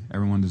play.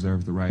 Everyone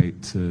deserves the right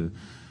to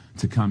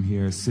come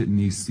here, sit in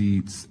these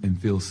seats,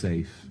 and feel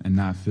safe, and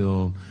not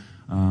feel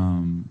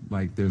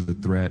like there's a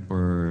threat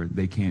or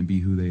they can't be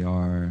who they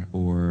are,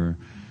 or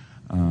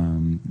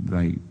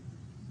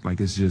like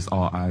it's just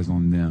all eyes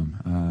on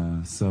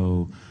them.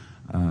 So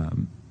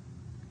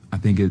I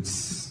think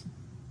it's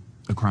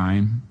a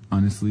crime,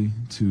 honestly,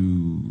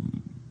 to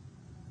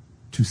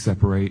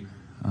separate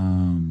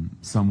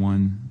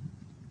someone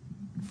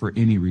for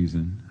any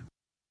reason.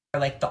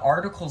 Like the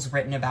articles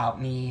written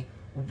about me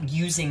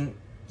using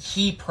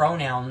he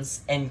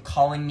pronouns and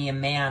calling me a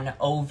man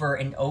over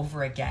and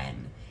over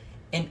again.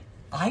 And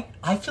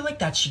I feel like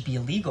that should be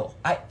illegal.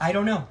 I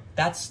don't know.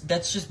 That's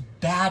just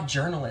bad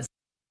journalism.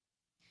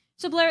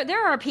 So Blair,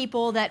 there are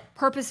people that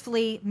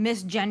purposefully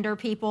misgender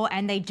people,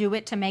 and they do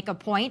it to make a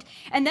point.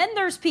 And then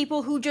there's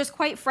people who just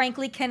quite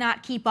frankly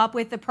cannot keep up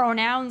with the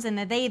pronouns and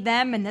the they,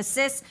 them, and the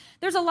cis.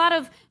 There's a lot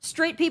of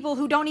straight people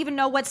who don't even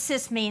know what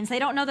cis means. They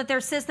don't know that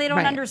they're cis. They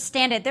don't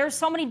understand it. There's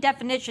so many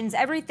definitions.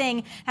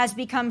 Everything has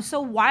become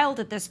so wild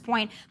at this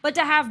point. But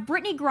to have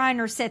Brittany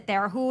Griner sit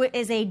there, who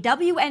is a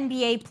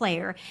WNBA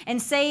player,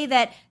 and say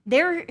that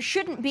there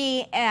shouldn't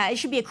be, it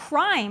should be a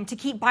crime to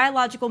keep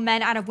biological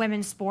men out of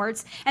women's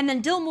sports, and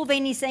then Dylan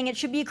Mulvaney saying it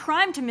should be a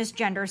crime to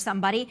misgender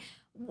somebody.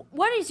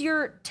 What is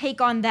your take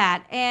on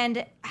that?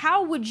 And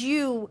how would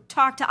you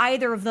talk to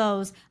either of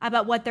those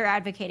about what they're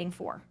advocating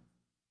for?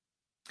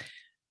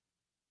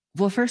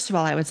 Well, first of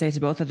all, I would say to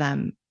both of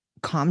them,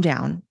 calm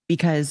down,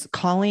 because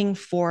calling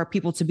for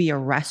people to be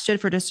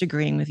arrested for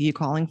disagreeing with you,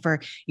 calling for,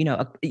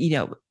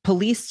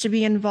 police to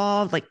be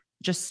involved, like,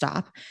 just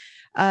stop.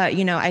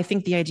 I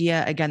think the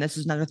idea, again, this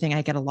is another thing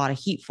I get a lot of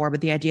heat for, but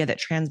the idea that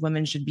trans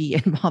women should be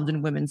involved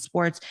in women's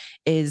sports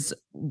is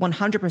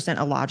 100%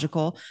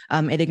 illogical.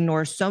 It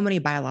ignores so many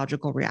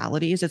biological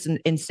realities. It's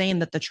insane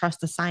that the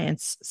trust the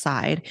science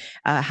side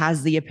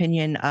has the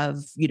opinion of,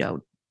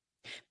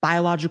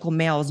 biological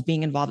males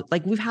being involved.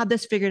 Like, we've had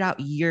this figured out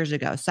years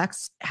ago.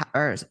 Sports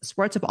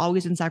have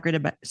always been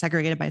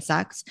segregated by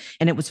sex,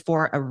 and it was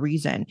for a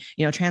reason.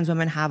 Trans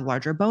women have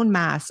larger bone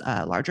mass,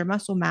 larger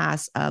muscle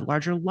mass,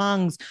 larger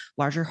lungs,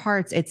 larger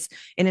hearts. It's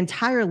an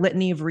entire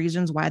litany of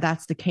reasons why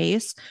that's the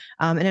case.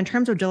 And in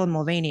terms of Dylan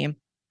Mulvaney,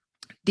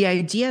 the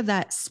idea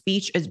that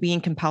speech is being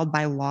compelled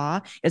by law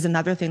is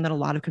another thing that a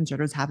lot of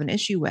conservatives have an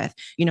issue with.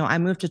 I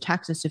moved to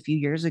Texas a few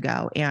years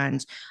ago,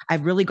 and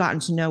I've really gotten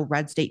to know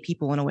red state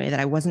people in a way that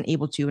I wasn't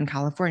able to in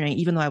California,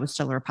 even though I was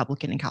still a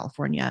Republican in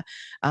California.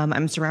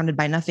 I'm surrounded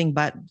by nothing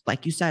but,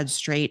 like you said,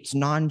 straight,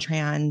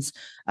 non-trans,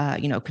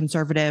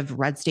 conservative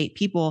red state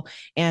people.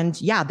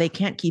 And yeah, they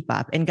can't keep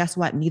up. And guess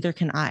what? Neither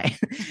can I.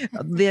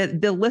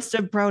 The list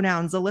of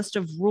pronouns, the list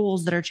of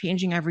rules that are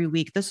changing every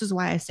week. This is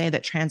why I say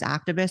that trans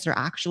activists are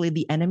actually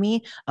the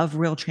enemy of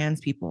real trans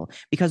people,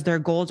 because their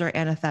goals are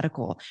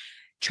antithetical. Real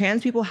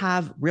trans people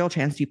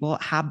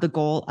have the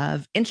goal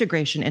of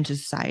integration into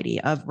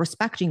society, of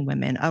respecting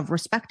women, of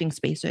respecting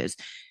spaces.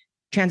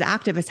 Trans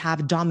activists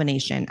have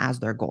domination as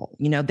their goal.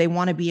 They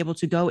want to be able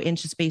to go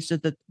into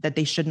spaces that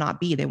they should not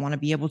be. They want to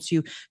be able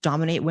to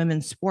dominate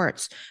women's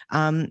sports.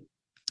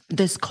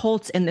 this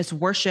cult and this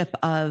worship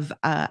of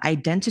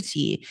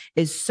identity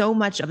is so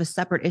much of a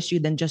separate issue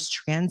than just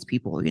trans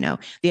people. You know,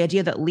 the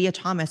idea that Leah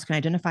Thomas can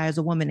identify as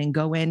a woman and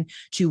go in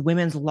to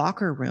women's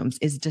locker rooms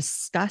is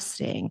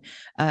disgusting.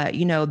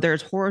 You know,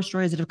 there's horror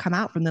stories that have come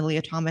out from the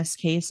Leah Thomas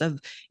case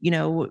of, you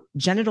know,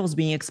 genitals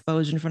being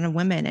exposed in front of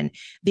women. And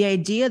the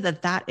idea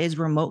that that is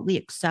remotely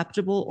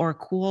acceptable or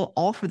cool,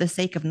 all for the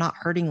sake of not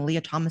hurting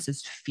Leah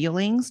Thomas's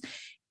feelings,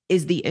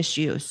 is the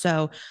issue.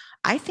 So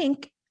I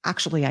think,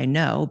 actually, I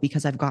know,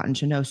 because I've gotten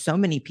to know so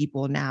many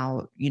people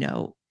now, you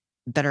know,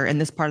 that are in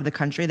this part of the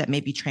country that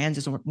maybe trans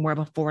is more of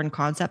a foreign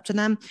concept to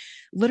them.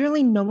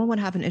 Literally, no one would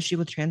have an issue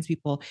with trans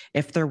people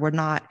if there were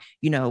not,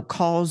 you know,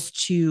 calls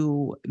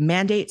to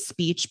mandate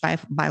speech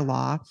by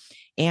law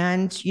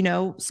and, you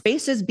know,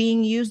 spaces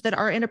being used that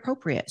are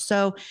inappropriate.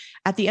 So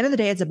at the end of the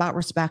day, it's about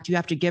respect. You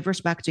have to give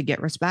respect to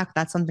get respect.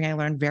 That's something I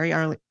learned very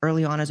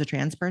early on as a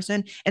trans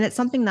person. And it's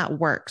something that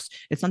works.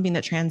 It's something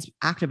that trans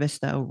activists,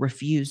 though,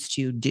 refuse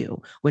to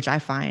do, which I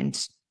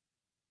find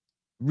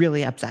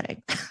really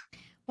upsetting.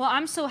 Well,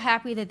 I'm so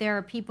happy that there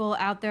are people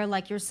out there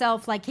like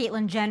yourself, like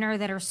Caitlyn Jenner,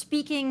 that are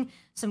speaking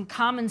some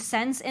common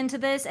sense into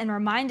this and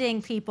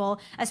reminding people,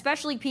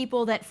 especially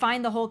people that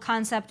find the whole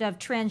concept of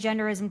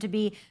transgenderism to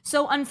be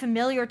so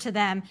unfamiliar to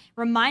them,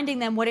 reminding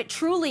them what it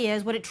truly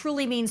is, what it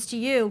truly means to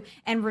you,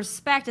 and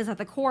respect is at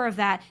the core of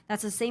that.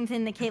 That's the same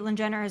thing that Caitlyn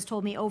Jenner has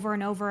told me over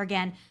and over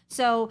again.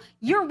 So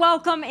you're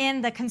welcome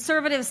in the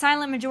conservative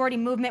silent majority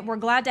movement. We're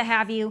glad to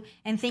have you,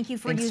 and thank you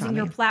for using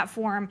your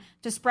platform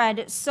to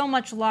spread so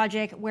much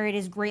logic where it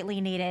is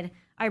greatly needed.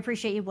 I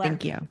appreciate you, Blair.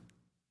 Thank you.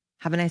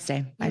 Have a nice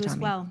day. Bye, you Tommy. as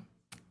well.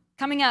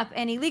 Coming up,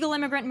 an illegal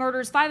immigrant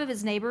murders 5 of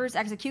his neighbors,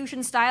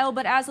 execution style,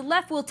 but as the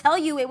left will tell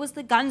you, it was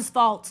the gun's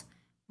fault.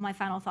 My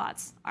final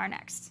thoughts are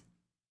next.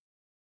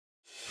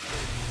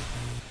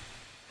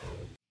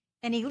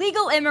 An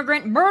illegal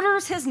immigrant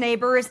murders his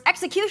neighbors,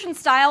 execution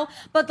style,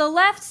 but the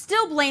left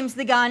still blames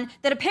the gun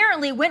that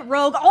apparently went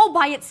rogue all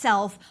by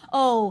itself.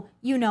 Oh,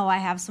 you know I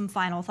have some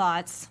final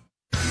thoughts.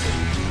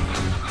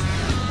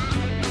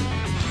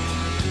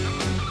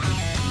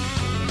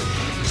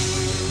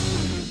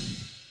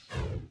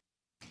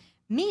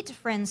 Meet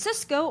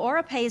Francisco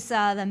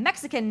Oropesa, the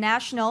Mexican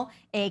national,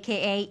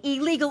 aka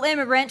illegal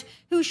immigrant,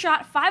 who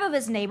shot 5 of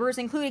his neighbors,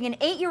 including an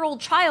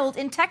 8-year-old child,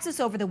 in Texas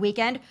over the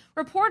weekend,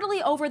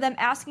 reportedly over them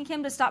asking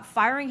him to stop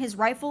firing his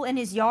rifle in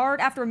his yard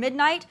after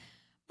midnight.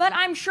 But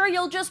I'm sure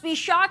you'll just be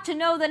shocked to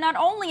know that not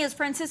only is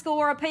Francisco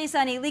Oropesa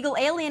an illegal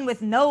alien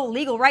with no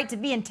legal right to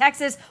be in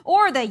Texas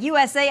or the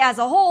USA as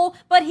a whole,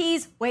 but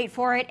he's, wait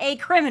for it, a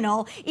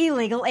criminal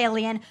illegal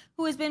alien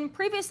who has been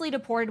previously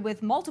deported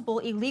with multiple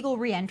illegal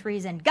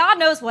reentries and God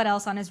knows what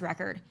else on his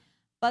record.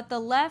 But the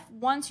left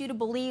wants you to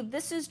believe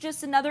this is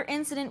just another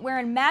incident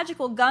wherein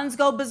magical guns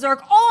go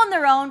berserk all on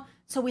their own,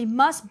 so we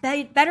must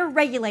better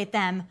regulate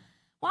them.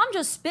 Well, I'm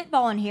just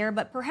spitballing here,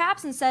 but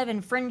perhaps instead of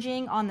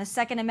infringing on the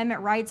Second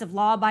Amendment rights of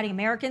law-abiding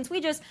Americans, we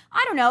just,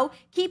 I don't know,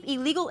 keep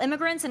illegal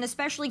immigrants and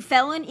especially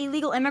felon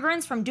illegal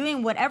immigrants from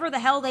doing whatever the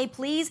hell they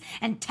please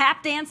and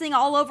tap dancing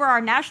all over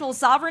our national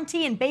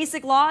sovereignty and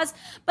basic laws.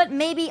 But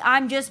maybe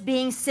I'm just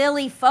being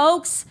silly,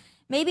 folks.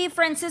 Maybe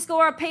Francisco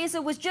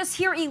Oropesa was just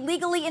here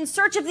illegally in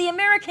search of the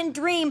American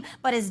dream,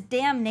 but his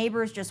damn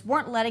neighbors just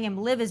weren't letting him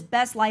live his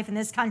best life in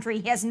this country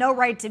he has no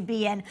right to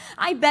be in.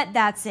 I bet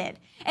that's it.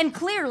 And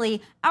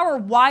clearly, our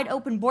wide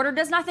open border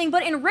does nothing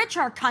but enrich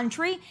our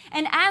country.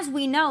 And as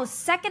we know,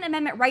 Second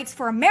Amendment rights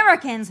for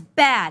Americans,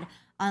 bad.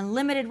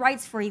 Unlimited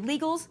rights for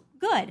illegals,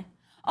 good.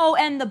 Oh,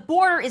 and the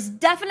border is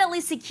definitely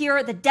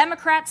secure. The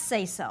Democrats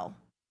say so.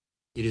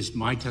 It is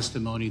my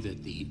testimony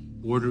that the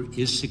border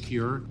is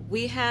secure.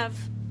 We have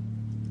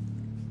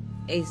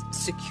a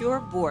secure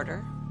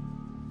border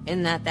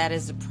in that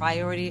is a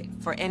priority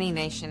for any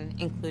nation,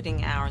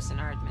 including ours and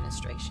our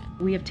administration.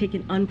 We have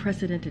taken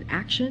unprecedented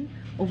action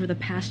over the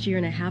past year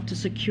and a half to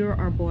secure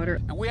our border.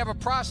 And we have a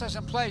process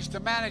in place to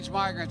manage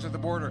migrants at the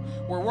border.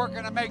 We're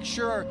working to make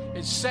sure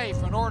it's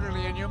safe and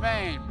orderly and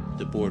humane.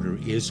 The border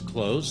is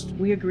closed.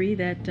 We agree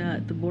that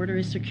the border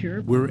is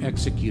secure. We're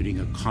executing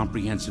a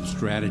comprehensive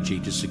strategy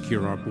to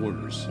secure our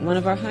borders. One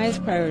of our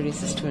highest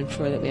priorities is to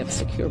ensure that we have a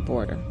secure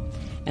border,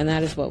 and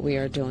that is what we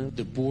are doing.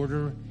 The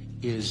border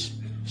is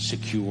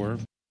secure.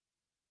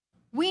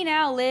 We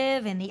now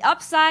live in the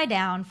upside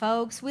down,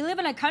 folks. We live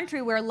in a country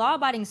where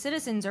law-abiding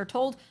citizens are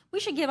told we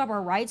should give up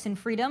our rights and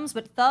freedoms,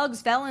 but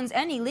thugs, felons,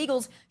 and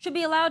illegals should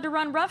be allowed to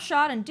run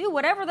roughshod and do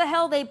whatever the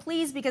hell they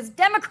please because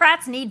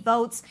Democrats need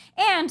votes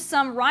and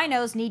some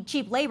rhinos need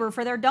cheap labor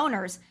for their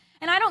donors.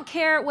 And I don't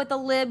care what the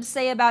libs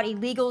say about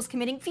illegals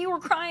committing fewer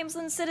crimes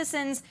than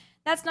citizens.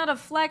 That's not a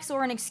flex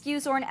or an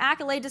excuse or an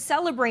accolade to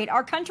celebrate.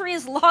 Our country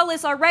is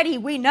lawless already,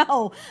 we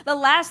know. The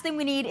last thing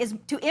we need is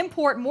to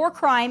import more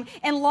crime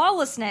and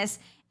lawlessness.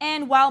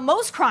 And while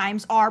most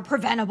crimes are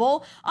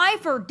preventable, I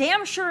for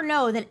damn sure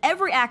know that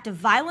every act of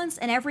violence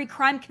and every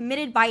crime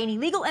committed by an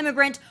illegal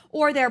immigrant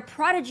or their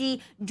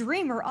prodigy,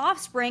 dreamer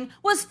offspring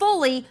was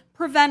fully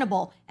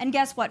preventable. And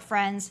guess what,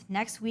 friends?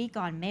 Next week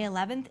on May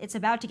 11th, it's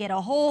about to get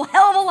a whole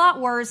hell of a lot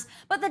worse.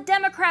 But the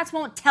Democrats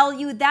won't tell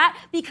you that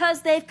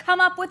because they've come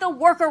up with a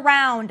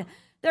workaround.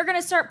 They're going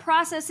to start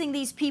processing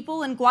these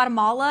people in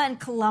Guatemala and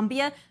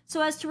Colombia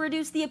so as to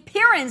reduce the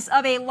appearance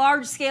of a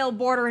large-scale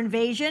border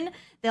invasion.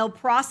 They'll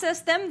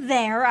process them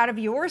there out of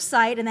your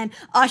sight and then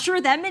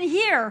usher them in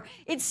here.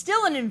 It's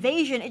still an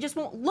invasion, it just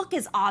won't look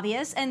as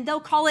obvious, and they'll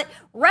call it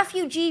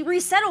refugee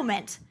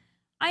resettlement.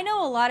 I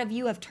know a lot of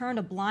you have turned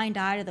a blind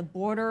eye to the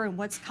border, and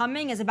what's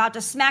coming is about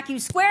to smack you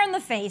square in the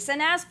face.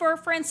 And as for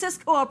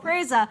Francisco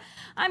Opreza,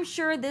 I'm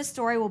sure this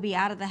story will be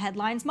out of the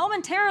headlines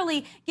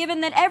momentarily,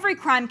 given that every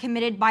crime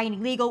committed by an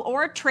illegal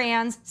or a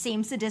trans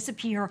seems to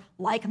disappear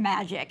like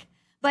magic.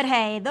 But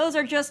hey, those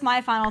are just my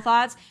final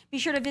thoughts. Be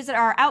sure to visit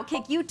our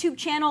Outkick YouTube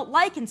channel,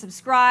 like and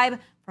subscribe.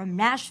 From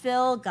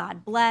Nashville,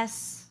 God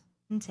bless,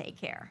 and take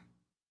care.